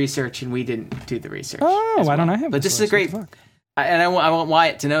Michael did research and we didn't do the research. Oh, why don't I have? But this is a great, and I want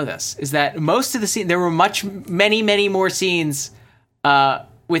Wyatt to know this, is that most of the scene, there were many more scenes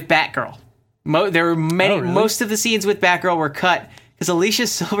with Batgirl. There were many. Oh, really? Most of the scenes with Batgirl were cut because Alicia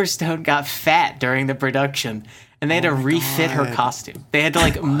Silverstone got fat during the production, and they had to refit her costume. They had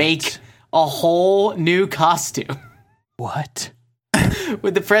to make a whole new costume. What?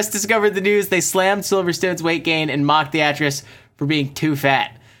 When the press discovered the news, they slammed Silverstone's weight gain and mocked the actress for being too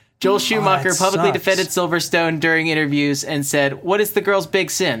fat. Joel Schumacher publicly defended Silverstone during interviews and said, "What is the girl's big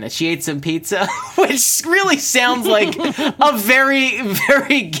sin? That she ate some pizza?" Which really sounds like a very,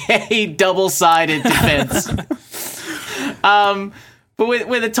 very gay, double-sided defense. But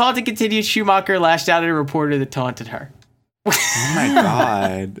when the taunting continued, Schumacher lashed out at a reporter that taunted her. Oh my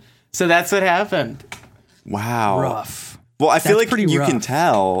god. So that's what happened. Wow. Rough. Well, I feel like you rough. can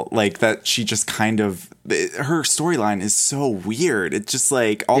tell like that she just kind of, her storyline is so weird. It's just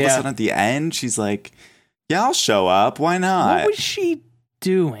like all of a sudden at the end, she's like, yeah, I'll show up. Why not? What was she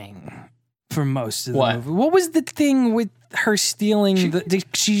doing for most of the movie? What was the thing with her stealing?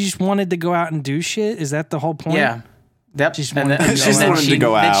 She just wanted to go out and do shit? Is that the whole point? Yeah. Yep. She just wanted to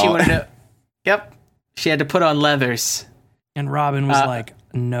go out. Yep. She had to put on leathers. And Robin was like,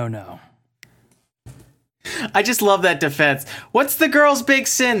 no. I just love that defense. What's the girl's big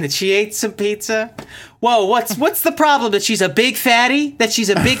sin? That she ate some pizza? Whoa, what's the problem? That she's a big fatty? That she's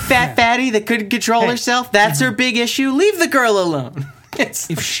a big fat fatty that couldn't control herself? That's her big issue? Leave the girl alone.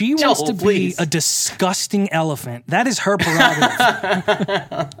 If she wants to be a disgusting elephant, that is her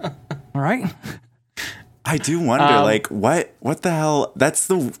prerogative. All right? I do wonder, what the hell?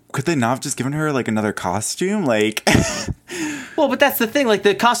 Could they not have just given her, another costume? Well, but that's the thing.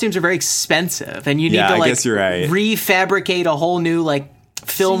 The costumes are very expensive, and you need to, guess you're right. refabricate a whole new,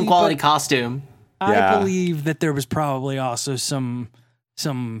 film quality costume. I believe that there was probably also some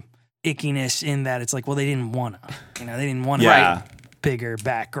ickiness in that. It's they didn't want to. They didn't want a bigger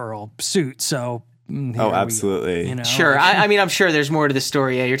Batgirl suit, so... absolutely. Sure. I'm sure there's more to the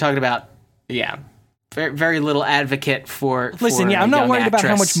story. Yeah, you're talking about... Yeah. Very, very little advocate for. Listen, I'm not worried about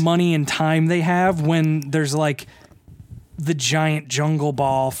how much money and time they have when there's the giant jungle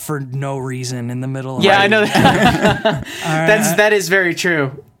ball for no reason in the middle of I know that. That is very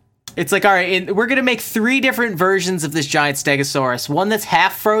true. It's all right, we're going to make 3 different versions of this giant stegosaurus. One that's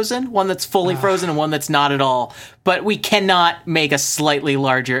half frozen, one that's fully frozen, and one that's not at all. But we cannot make a slightly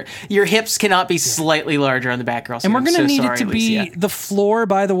larger. Your hips cannot be slightly larger on the Batgirl. And we're going to need it to be the floor,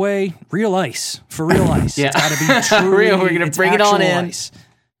 by the way, real ice. For real ice. It's got to be true. We're going to bring it on in. Ice.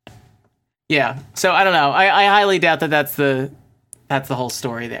 Yeah. So I don't know. I highly doubt that's the whole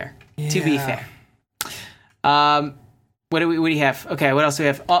story there. Yeah. To be fair. What do you have? Okay, what else do we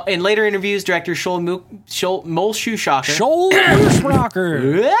have? In later interviews, director Joel Schumacher.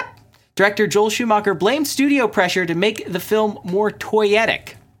 Director Joel Schumacher blamed studio pressure to make the film more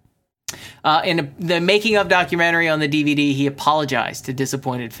toyetic. In the making of documentary on the DVD, he apologized to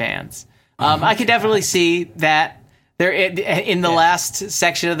disappointed fans. I could definitely see that. They're in the last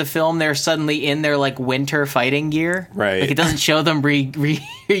section of the film. They're suddenly in their winter fighting gear. Right. It doesn't show them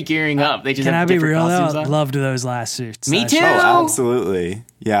re-gearing up. They just Can have I be different real costumes though? on. Loved those last suits. Me too. Oh, absolutely.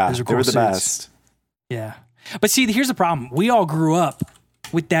 Yeah, Those are they were the cool best. Yeah. But see, here's the problem. We all grew up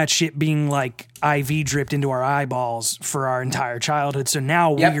with that shit being like IV dripped into our eyeballs for our entire childhood. So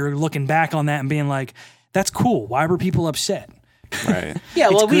now we're looking back on that and being like, that's cool. Why were people upset? Right. Yeah,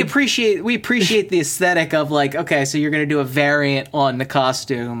 well, we appreciate the aesthetic of like, okay, so you're going to do a variant on the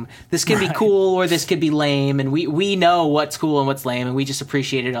costume. This can be cool or this could be lame, and we know what's cool and what's lame, and we just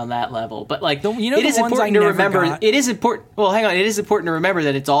appreciate it on that level. But like, it is important to remember. It is important. Well, hang on. It is important to remember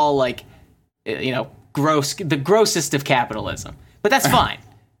that it's all like, gross, the grossest of capitalism. But that's fine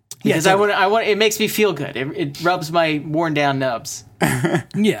because I want. It makes me feel good. It rubs my worn down nubs.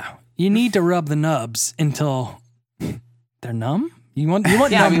 Yeah, you need to rub the nubs until they're numb. You want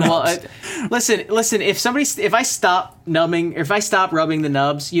numb nubs. Well, listen. If I stop numbing, if I stop rubbing the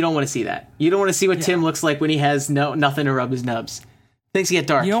nubs, you don't want to see that. You don't want to see what Tim looks like when he has nothing to rub his nubs. Things get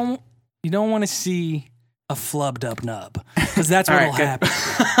dark. You don't want to see a flubbed up nub because that's what'll happen.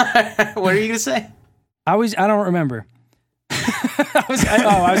 What are you gonna say? I don't remember. I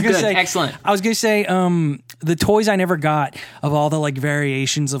was gonna say excellent. I was gonna say the toys I never got of all the like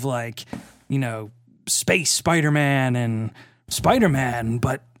variations of like Space Spider-Man and Spider-Man,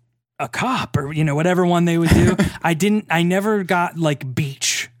 but a cop or whatever one they would do. I never got like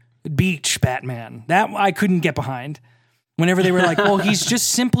beach Batman. That I couldn't get behind. Whenever they were like, well, he's just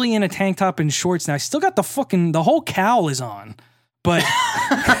simply in a tank top and shorts now. I still got the whole cowl is on. But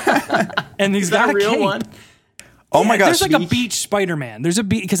and he's got a real cape. One. Oh my gosh. There's like a beach Spider-Man. There's a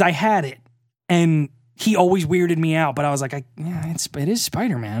beach because I had it and he always weirded me out, but I was like, it is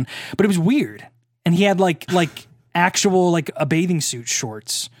Spider-Man, but it was weird. And he had like actual like a bathing suit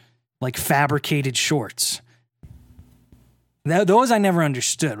shorts, like fabricated shorts. Those I never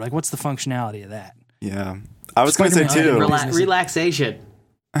understood. Like, what's the functionality of that? Yeah, I was going to say too. Relaxation.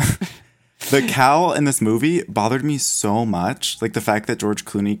 The cowl in this movie bothered me so much. Like the fact that George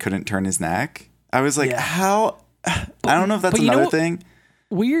Clooney couldn't turn his neck. I was like, how? I don't know if that's another thing.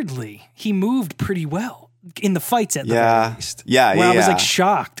 Weirdly, he moved pretty well in the fights at the very least. Yeah, I was like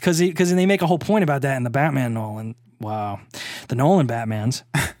shocked because they make a whole point about that in the Batman Nolan. Wow, the Nolan Batmans.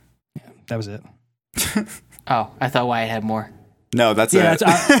 That was it. Oh, I thought Wyatt had more. No, that's it.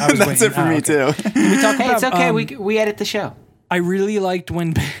 I was that's it for me too. Can we talk about, it's okay. We edit the show. I really liked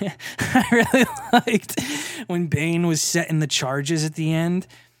when Bane was setting the charges at the end.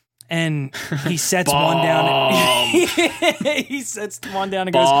 And he sets one down. He sets one down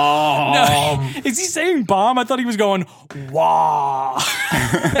and goes, "No, is he saying bomb? I thought he was going wah."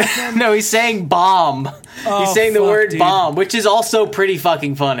 No, he's saying bomb. He's saying the word bomb, which is also pretty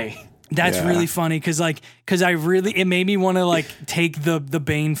fucking funny. That's really funny because it made me want to like take the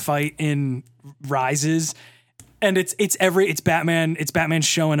Bane fight in Rises, and it's Batman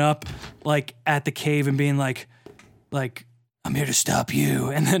showing up like at the cave and being like. I'm here to stop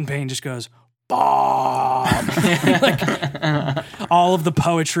you. And then Bane just goes, bomb. Like, all of the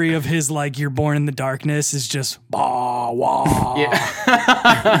poetry of his, like, you're born in the darkness is just, bah, wah. Yeah.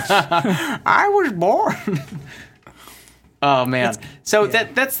 I was born. Oh, man.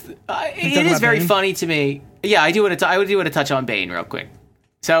 It is very funny to me. Yeah, I do want to touch on Bane real quick.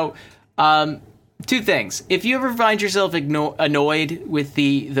 So, two things. If you ever find yourself annoyed with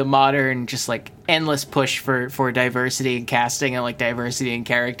the modern, just like endless push for diversity in casting and like diversity in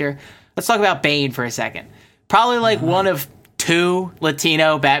character, let's talk about Bane for a second. Probably like one of two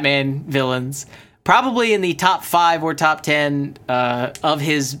Latino Batman villains, probably in the top 5 or top 10 of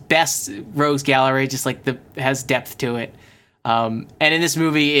his best rogues gallery, just like has depth to it. And in this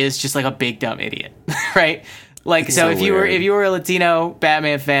movie is just like a big dumb idiot, right? Like, so if you were a Latino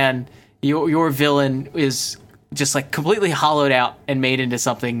Batman fan, your villain is just like completely hollowed out and made into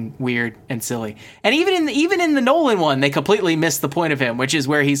something weird and silly. And even in the Nolan one, they completely missed the point of him, which is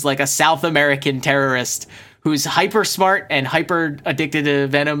where he's like a South American terrorist who's hyper smart and hyper addicted to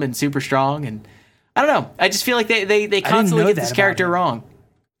venom and super strong. And I don't know. I just feel like they constantly get this character wrong.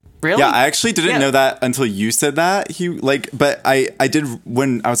 Really? Yeah, I actually didn't know that until you said that. But I did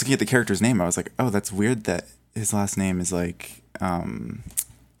when I was looking at the character's name. I was like, oh, that's weird that his last name is like.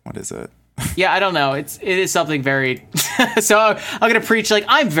 What is it? Yeah, I don't know. It is something very. So I'm gonna preach like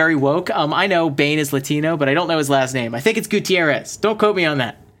I'm very woke. I know Bane is Latino, but I don't know his last name. I think it's Gutierrez. Don't quote me on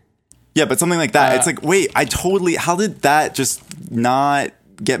that. Yeah, but something like that. It's like, wait, how did that just not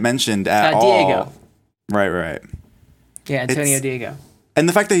get mentioned at all? Diego. Right. Yeah, Antonio Diego. And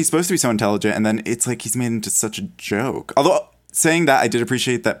the fact that he's supposed to be so intelligent, and then it's like he's made into such a joke. Although saying that, I did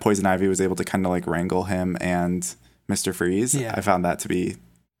appreciate that Poison Ivy was able to kind of like wrangle him and Mr. Freeze. Yeah. I found that to be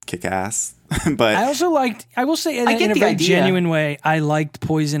kick-ass. But I also liked, I will say in a very genuine way, I liked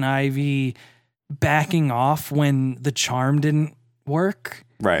Poison Ivy backing off when the charm didn't work.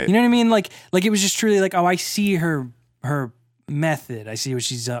 Right. You know what I mean? Like it was just truly like, oh, I see her method. I see what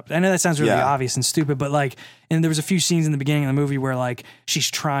she's up. I know that sounds really obvious and stupid, but like, and there was a few scenes in the beginning of the movie where like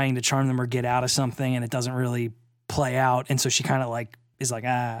she's trying to charm them or get out of something and it doesn't really play out. And so she kind of like is like,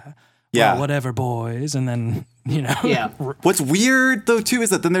 well, whatever, boys. And then, you know. Yeah. What's weird though too is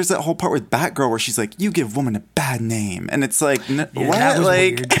that then there's that whole part with Batgirl where she's like, you give woman a bad name. And it's like, what? That was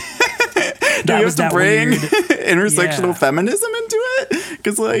like weird. do you have to bring intersectional feminism into it?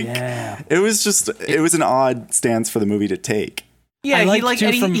 Because like it was an odd stance for the movie to take. Yeah,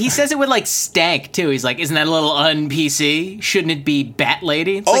 he says it with like stank too. He's like, "Isn't that a little un-PC? Shouldn't it be Bat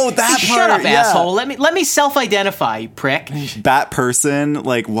Lady?" It's like, that part. Shut up, asshole. Let me self-identify, you prick. Bat person,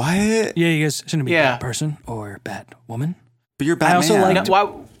 like what? Yeah, you guys shouldn't be Bat person or Bat woman. But you're Batman. I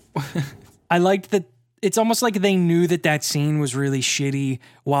also I liked that. It's almost like they knew that scene was really shitty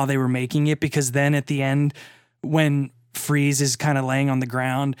while they were making it, because then at the end, when Freeze is kind of laying on the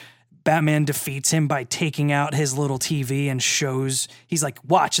ground, Batman defeats him by taking out his little TV and shows, he's like,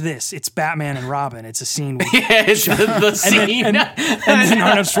 watch this. It's Batman and Robin. It's a scene. It's the scene. And then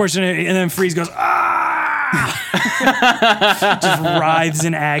Arnold Schwarzenegger, and then Freeze goes, just writhes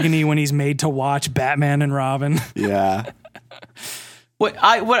in agony when he's made to watch Batman and Robin. Yeah. What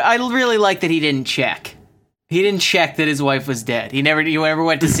I really like that he didn't check. He didn't check that his wife was dead. He never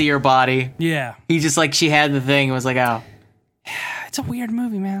went to see her body. Yeah. He just like, she had the thing and was like, oh. It's a weird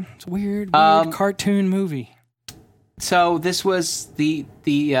movie, man. It's a weird cartoon movie. So this was the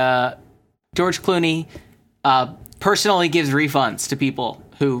George Clooney personally gives refunds to people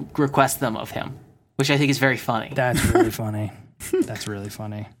who request them of him, which I think is very funny. That's really funny. That's really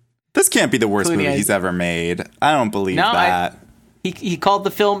funny. This can't be the worst movie he's ever made. I don't believe that. He called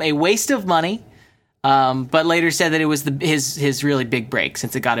the film a waste of money, but later said that it was his really big break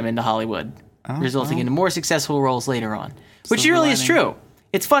since it got him into Hollywood, resulting in more successful roles later on. Which really is true.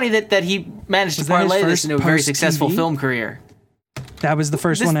 It's funny that he managed to parlay this into a very successful film career. That was the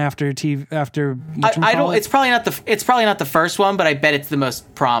first one after TV. After I don't. It's probably not the first one, but I bet it's the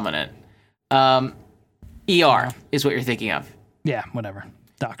most prominent. ER is what you're thinking of. Yeah, whatever.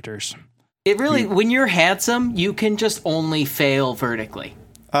 Doctors. It really, when you're handsome, you can just only fail vertically.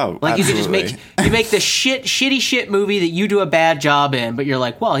 Oh, like absolutely. You can just make the shitty movie that you do a bad job in, but you're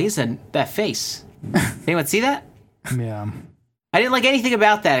like, well, he's in that face. Anyone see that? Yeah. I didn't like anything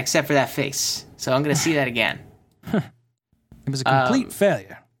about that except for that face, so I'm going to see that again. It was a complete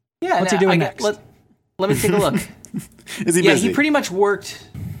failure. Yeah. What's he doing next? Let me take a look. Is he busy? He pretty much worked.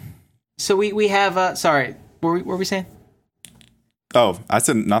 So we have. Sorry, what were we saying? Oh, I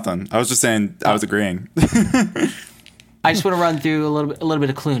said nothing. I was just saying I was agreeing. I just want to run through a little bit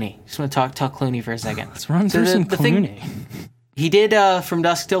of Clooney. Just want to talk Clooney for a second. Let's run through some Clooney. He did From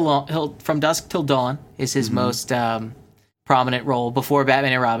Dusk Till Dawn is his most prominent role before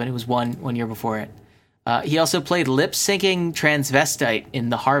Batman and Robin. It was one year before it. He also played lip-syncing transvestite in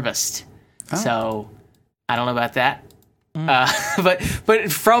The Harvest. So I don't know about that.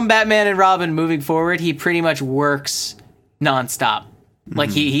 But from Batman and Robin moving forward, he pretty much works nonstop. Like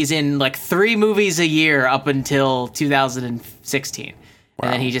he's in like 3 movies a year up until 2016. Wow.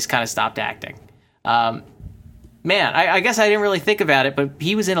 And then he just kind of stopped acting. Man, I guess I didn't really think about it, but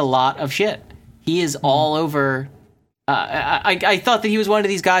he was in a lot of shit. He is all over. I thought that he was one of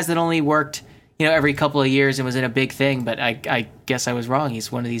these guys that only worked, every couple of years and was in a big thing, but I guess I was wrong.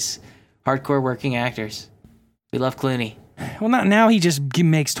 He's one of these hardcore working actors. We love Clooney. Well, not now. He just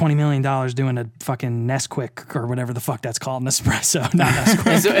makes $20 million doing a fucking Nesquik or whatever the fuck that's called, Nespresso, not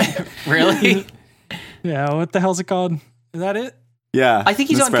Nesquik. Really? Yeah. What the hell's it called? Is that it? Yeah. I think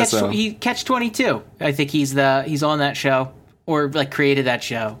he's Nespresso. on Catch 22. I think he's on that show or like created that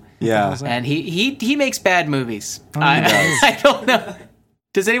show. Yeah. And he makes bad movies. I don't know.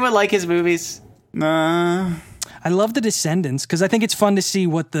 Does anyone like his movies? Nah. I love The Descendants because I think it's fun to see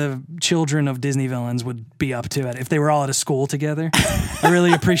what the children of Disney villains would be up to if they were all at a school together. I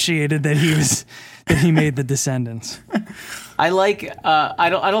really appreciated that he made The Descendants. I like. I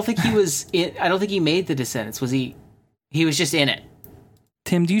don't think he was. I don't think he made The Descendants. Was he? He was just in it.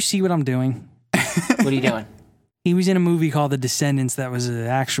 Tim, do you see what I'm doing? What are you doing? He was in a movie called The Descendants that was an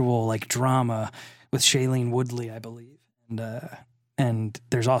actual like drama with Shailene Woodley, I believe, and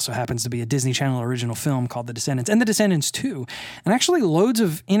there's also happens to be a Disney Channel original film called The Descendants and The Descendants 2, and actually loads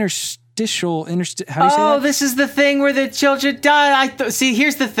of interstitial. How do you say that? Oh, this is the thing where the children die. See,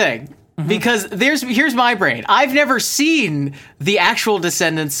 here's the thing. Because here's my brain. I've never seen the actual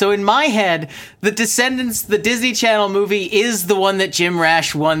Descendants, so in my head, the Descendants, the Disney Channel movie, is the one that Jim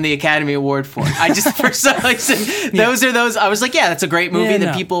Rash won the Academy Award for. I just for some reason those are those. I was like, yeah, that's a great movie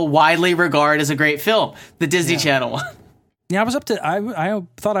that people widely regard as a great film. The Disney Channel one. Yeah, I was up to. I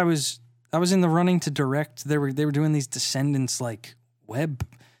thought I was in the running to direct. They were doing these Descendants like web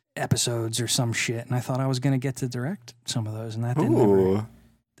episodes or some shit, and I thought I was going to get to direct some of those, and that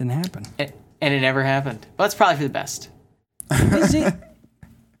didn't happen. And it never happened. Well, it's probably for the best. Is it?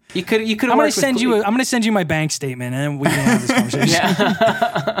 You could. I'm going to send you. I'm going to send you my bank statement, and then we can have this conversation.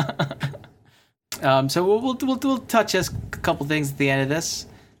 Yeah. So we'll touch a couple things at the end of this.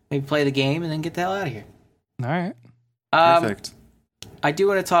 Maybe play the game and then get the hell out of here. All right. Perfect. I do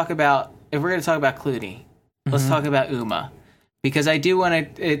want to talk about, if we're going to talk about Clooney, let's talk about Uma. Because I do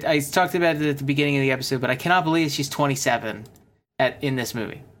want to, I talked about it at the beginning of the episode, but I cannot believe she's 27 in this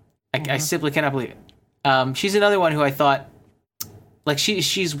movie. I simply cannot believe it. She's another one who I thought, like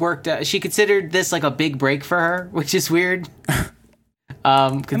she's worked, she considered this like a big break for her, which is weird. I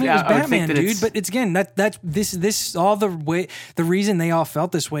mean, it was Batman, dude. But it's again this all the reason they all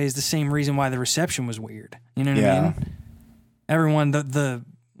felt this way is the same reason why the reception was weird. You know what I mean? Everyone, the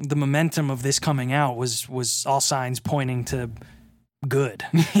momentum of this coming out was all signs pointing to good.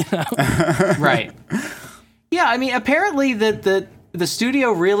 You know? Right. Yeah, I mean, apparently the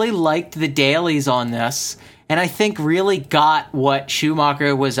studio really liked the dailies on this, and I think really got what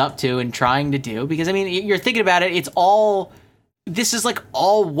Schumacher was up to and trying to do. Because I mean, you're thinking about it, this is like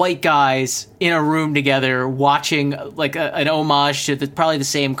all white guys in a room together watching like an homage to probably the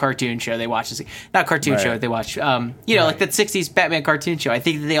same cartoon show they watch. Not cartoon show they watch. Like that 60s Batman cartoon show. I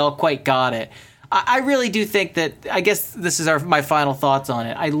think that they all quite got it. I really do think that, I guess this is my final thoughts on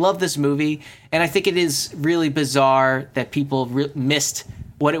it. I love this movie, and I think it is really bizarre that people missed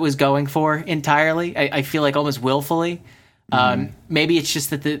what it was going for entirely. I feel like almost willfully. Maybe it's just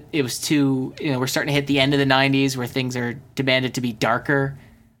that it was too, we're starting to hit the end of the 90s where things are demanded to be darker,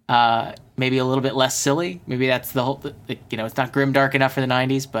 maybe a little bit less silly. Maybe that's the whole, it's not grim dark enough for the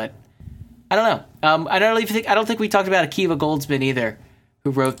 90s, but I don't know. I don't think we talked about Akiva Goldsman either,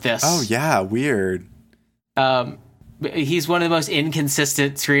 who wrote this. Oh yeah, weird. He's one of the most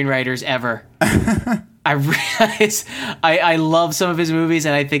inconsistent screenwriters ever. I realize I love some of his movies,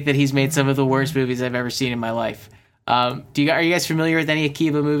 and I think that he's made some of the worst movies I've ever seen in my life. Are you guys familiar with any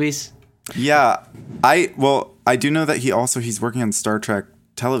Akiva movies? Yeah, I do know that he's working on Star Trek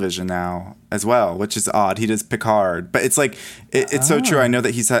television now as well, which is odd. He does Picard, but it's like it's so true. I know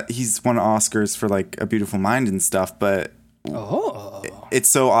that he's won Oscars for like A Beautiful Mind and stuff, but it's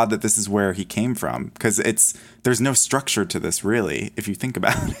so odd that this is where he came from, because there's no structure to this really, if you think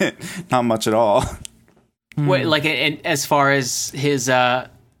about it. Not much at all. What, like as far as his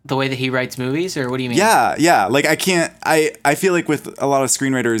the way that he writes movies, or what do you mean? Yeah. Like I feel like with a lot of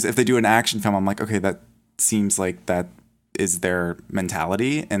screenwriters, if they do an action film, I'm like, okay, that seems like that is their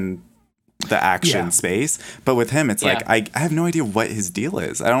mentality in the action space. But with him, it's like, I have no idea what his deal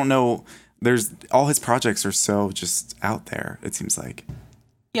is. I don't know. All his projects are so just out there, it seems like.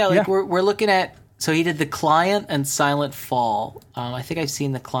 Yeah, we're looking at, so he did The Client and Silent Fall. I think I've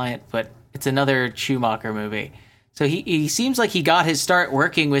seen The Client, but it's another Schumacher movie. So he seems like he got his start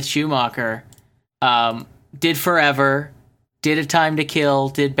working with Schumacher, did Forever, did A Time to Kill,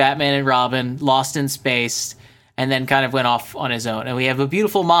 did Batman and Robin, Lost in Space, and then kind of went off on his own. And we have A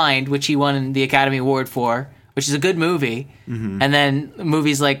Beautiful Mind, which he won the Academy Award for, which is a good movie. Mm-hmm. And then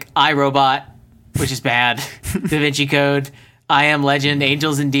movies like I, Robot, which is bad, Da Vinci Code, I Am Legend,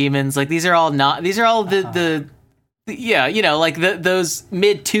 Angels and Demons. Like these are all those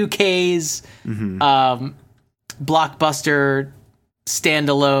mid 2Ks, blockbuster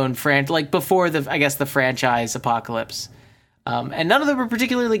standalone like before the franchise apocalypse, and none of them were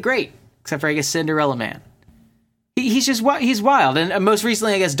particularly great except for I guess Cinderella Man. He's wild, and most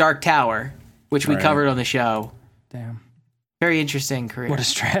recently I guess Dark Tower, which we covered on the show. Damn, very interesting career. What a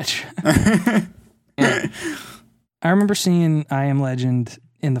stretch. Yeah. I remember seeing I Am Legend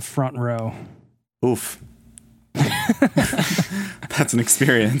in the front row. Oof. That's an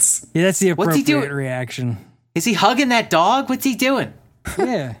experience. Yeah, that's the appropriate reaction. Is he hugging that dog? What's he doing?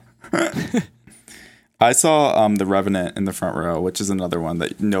 Yeah. I saw The Revenant in the front row, which is another one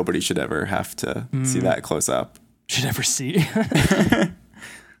that nobody should ever have to see that close up. Should ever see.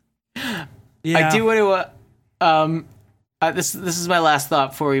 Yeah. I do want to. This is my last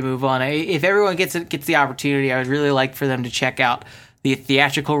thought before we move on. If everyone gets the opportunity, I would really like for them to check out the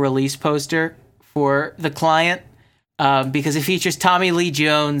theatrical release poster for The Client. Because it features Tommy Lee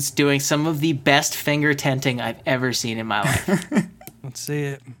Jones doing some of the best finger tenting I've ever seen in my life. Let's see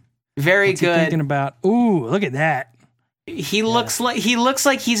it. Very What's good. He thinking about? Ooh, look at that. He looks like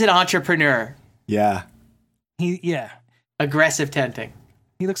he's an entrepreneur. Yeah. Aggressive tenting.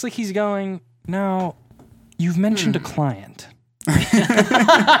 He looks like he's going, now, you've mentioned a client.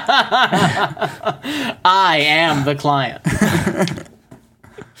 I am the client.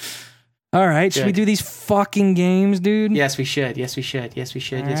 All right, should we do these fucking games, dude? Yes, we should. Yes, we should. Yes, we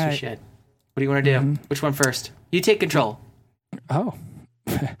should. Yes, we should. What do you want to do? Which one first? You take control. Oh.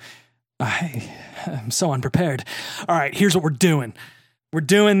 I'm so unprepared. All right, here's what we're doing. We're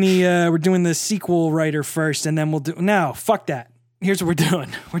doing the sequel writer first, and then we'll do... No, fuck that. Here's what we're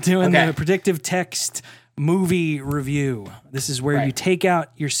doing. We're doing the predictive text movie review. This is where you take out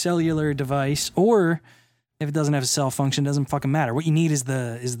your cellular device, or if it doesn't have a cell function, it doesn't fucking matter. What you need is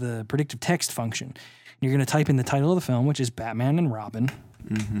the predictive text function. You're going to type in the title of the film, which is Batman and Robin.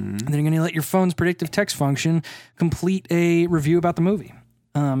 And then you're going to let your phone's predictive text function complete a review about the movie.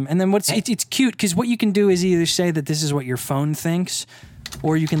 And then it's cute because what you can do is either say that this is what your phone thinks,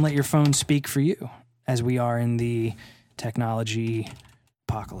 or you can let your phone speak for you, as we are in the technology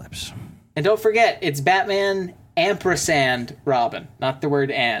apocalypse. And don't forget, it's Batman ampersand Robin, not the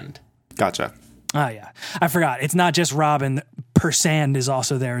word and. Gotcha. Oh, yeah. I forgot. It's not just Robin. Persand is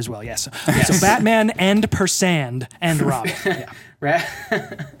also there as well. Yes. Okay, so Batman and Persand and Robin. Yeah. Right?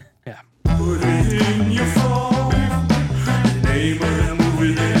 Yeah. Put it in your phone. The name of the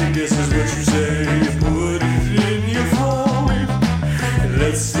movie, then this is what you say. Put it in your phone. And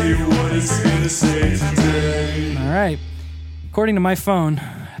let's see what it's going to say today. All right. According to my phone,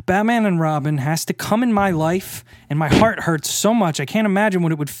 Batman and Robin has to come in my life, and my heart hurts so much I can't imagine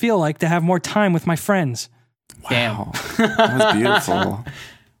what it would feel like to have more time with my friends. Damn. That was beautiful.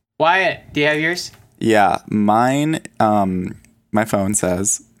 Wyatt, do you have yours? Yeah, mine, my phone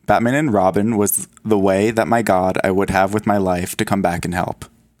says, Batman and Robin was the way that my God I would have with my life to come back and help.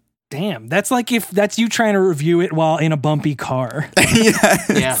 Damn, that's like if that's you trying to review it while in a bumpy car.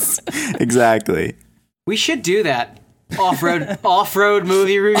 Yes. Yeah. Exactly. We should do that. Off-road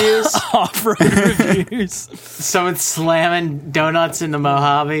movie reviews. Off-road reviews. Someone slamming donuts in the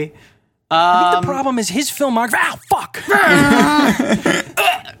Mojave. I think the problem is his filmography. Ow, fuck!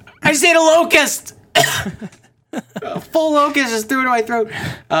 I just ate a locust! A full locust just threw it in my throat.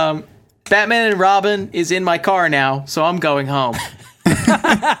 Batman and Robin is in my car now, so I'm going home.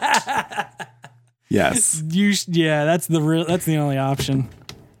 Yes. Yeah, that's the only option.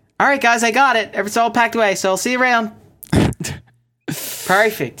 All right, guys, I got it. It's all packed away, so I'll see you around.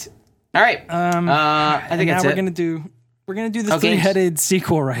 Perfect. All right. I think that's it. We're gonna do the three-headed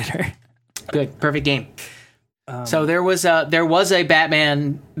sequel writer. Good. Perfect game. So there was a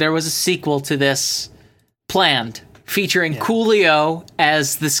sequel to this planned featuring Coolio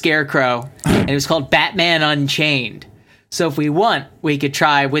as the Scarecrow, and it was called Batman Unchained. So if we want, we could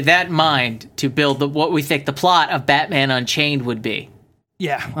try with that in mind to build what we think the plot of Batman Unchained would be.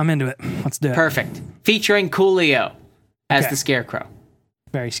 Yeah, I'm into it. Let's do it. Perfect. Featuring Coolio as the Scarecrow.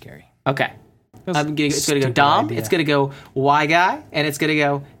 Very scary. Okay. It's going to go Dom, it's going to go Y Guy, and it's going to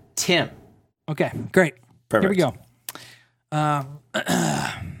go Tim. Okay, great. Perfect. Here we go.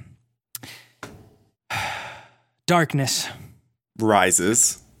 Darkness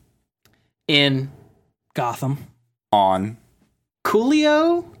rises in Gotham on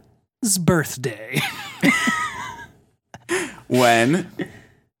Coolio's birthday. When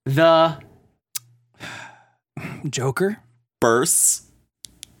the Joker bursts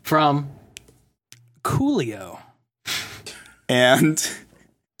from Coolio and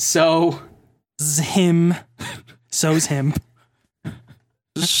so's him.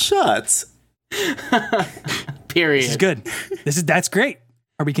 Shut. Period. This is good. That's great.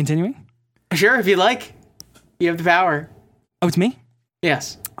 Are we continuing? Sure, if you like. You have the power. Oh, it's me?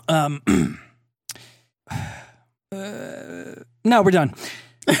 Yes. No, we're done.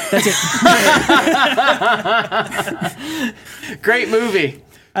 That's it. Great movie.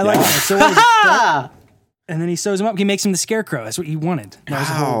 I like that. So what was it? And then he sews him up. He makes him the Scarecrow. That's what he wanted. That was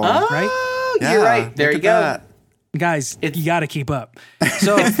the whole thing, right? Yeah, you're right. There you go. That. Guys, you got to keep up.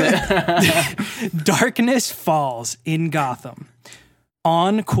 So, darkness falls in Gotham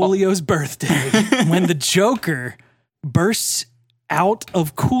on Coolio's birthday when the Joker bursts out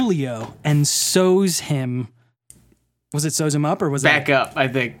of Coolio and sews him. Was it sews him up or was back up? I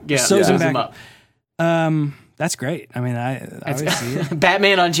think. Yeah, sews him up. That's great. I mean, I would see it.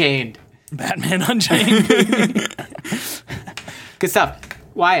 Batman Unchained. Batman Unchained. Good stuff.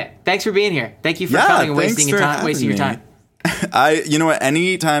 Wyatt, thanks for being here. Thank you for coming and wasting your time. You know what?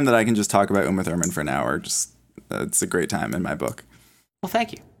 Any time that I can just talk about Uma Thurman for an hour, it's a great time in my book. Well,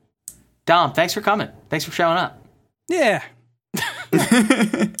 thank you. Dom, thanks for coming. Thanks for showing up. Yeah.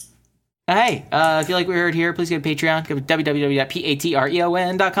 Hey, if you like what we heard here, please go to Patreon. Go to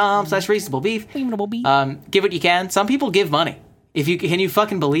www.patreon.com/reasonablebeef. Give what you can. Some people give money. Can you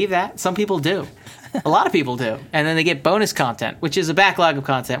fucking believe that? Some people do. A lot of people do. And then they get bonus content, which is a backlog of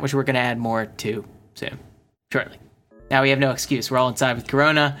content, which we're going to add more to soon, shortly. Now we have no excuse. We're all inside with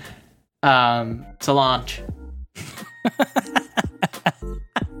Corona. Solange.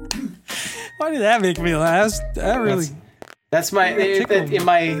 Why did that make me laugh? That really... That's my... In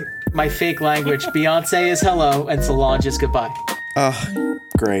my fake language, Beyonce is hello and Solange is goodbye. Oh,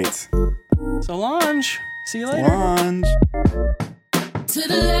 great. Solange. See you later. Solange. To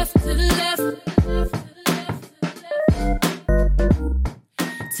the left, to the left, to the left,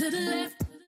 to the left.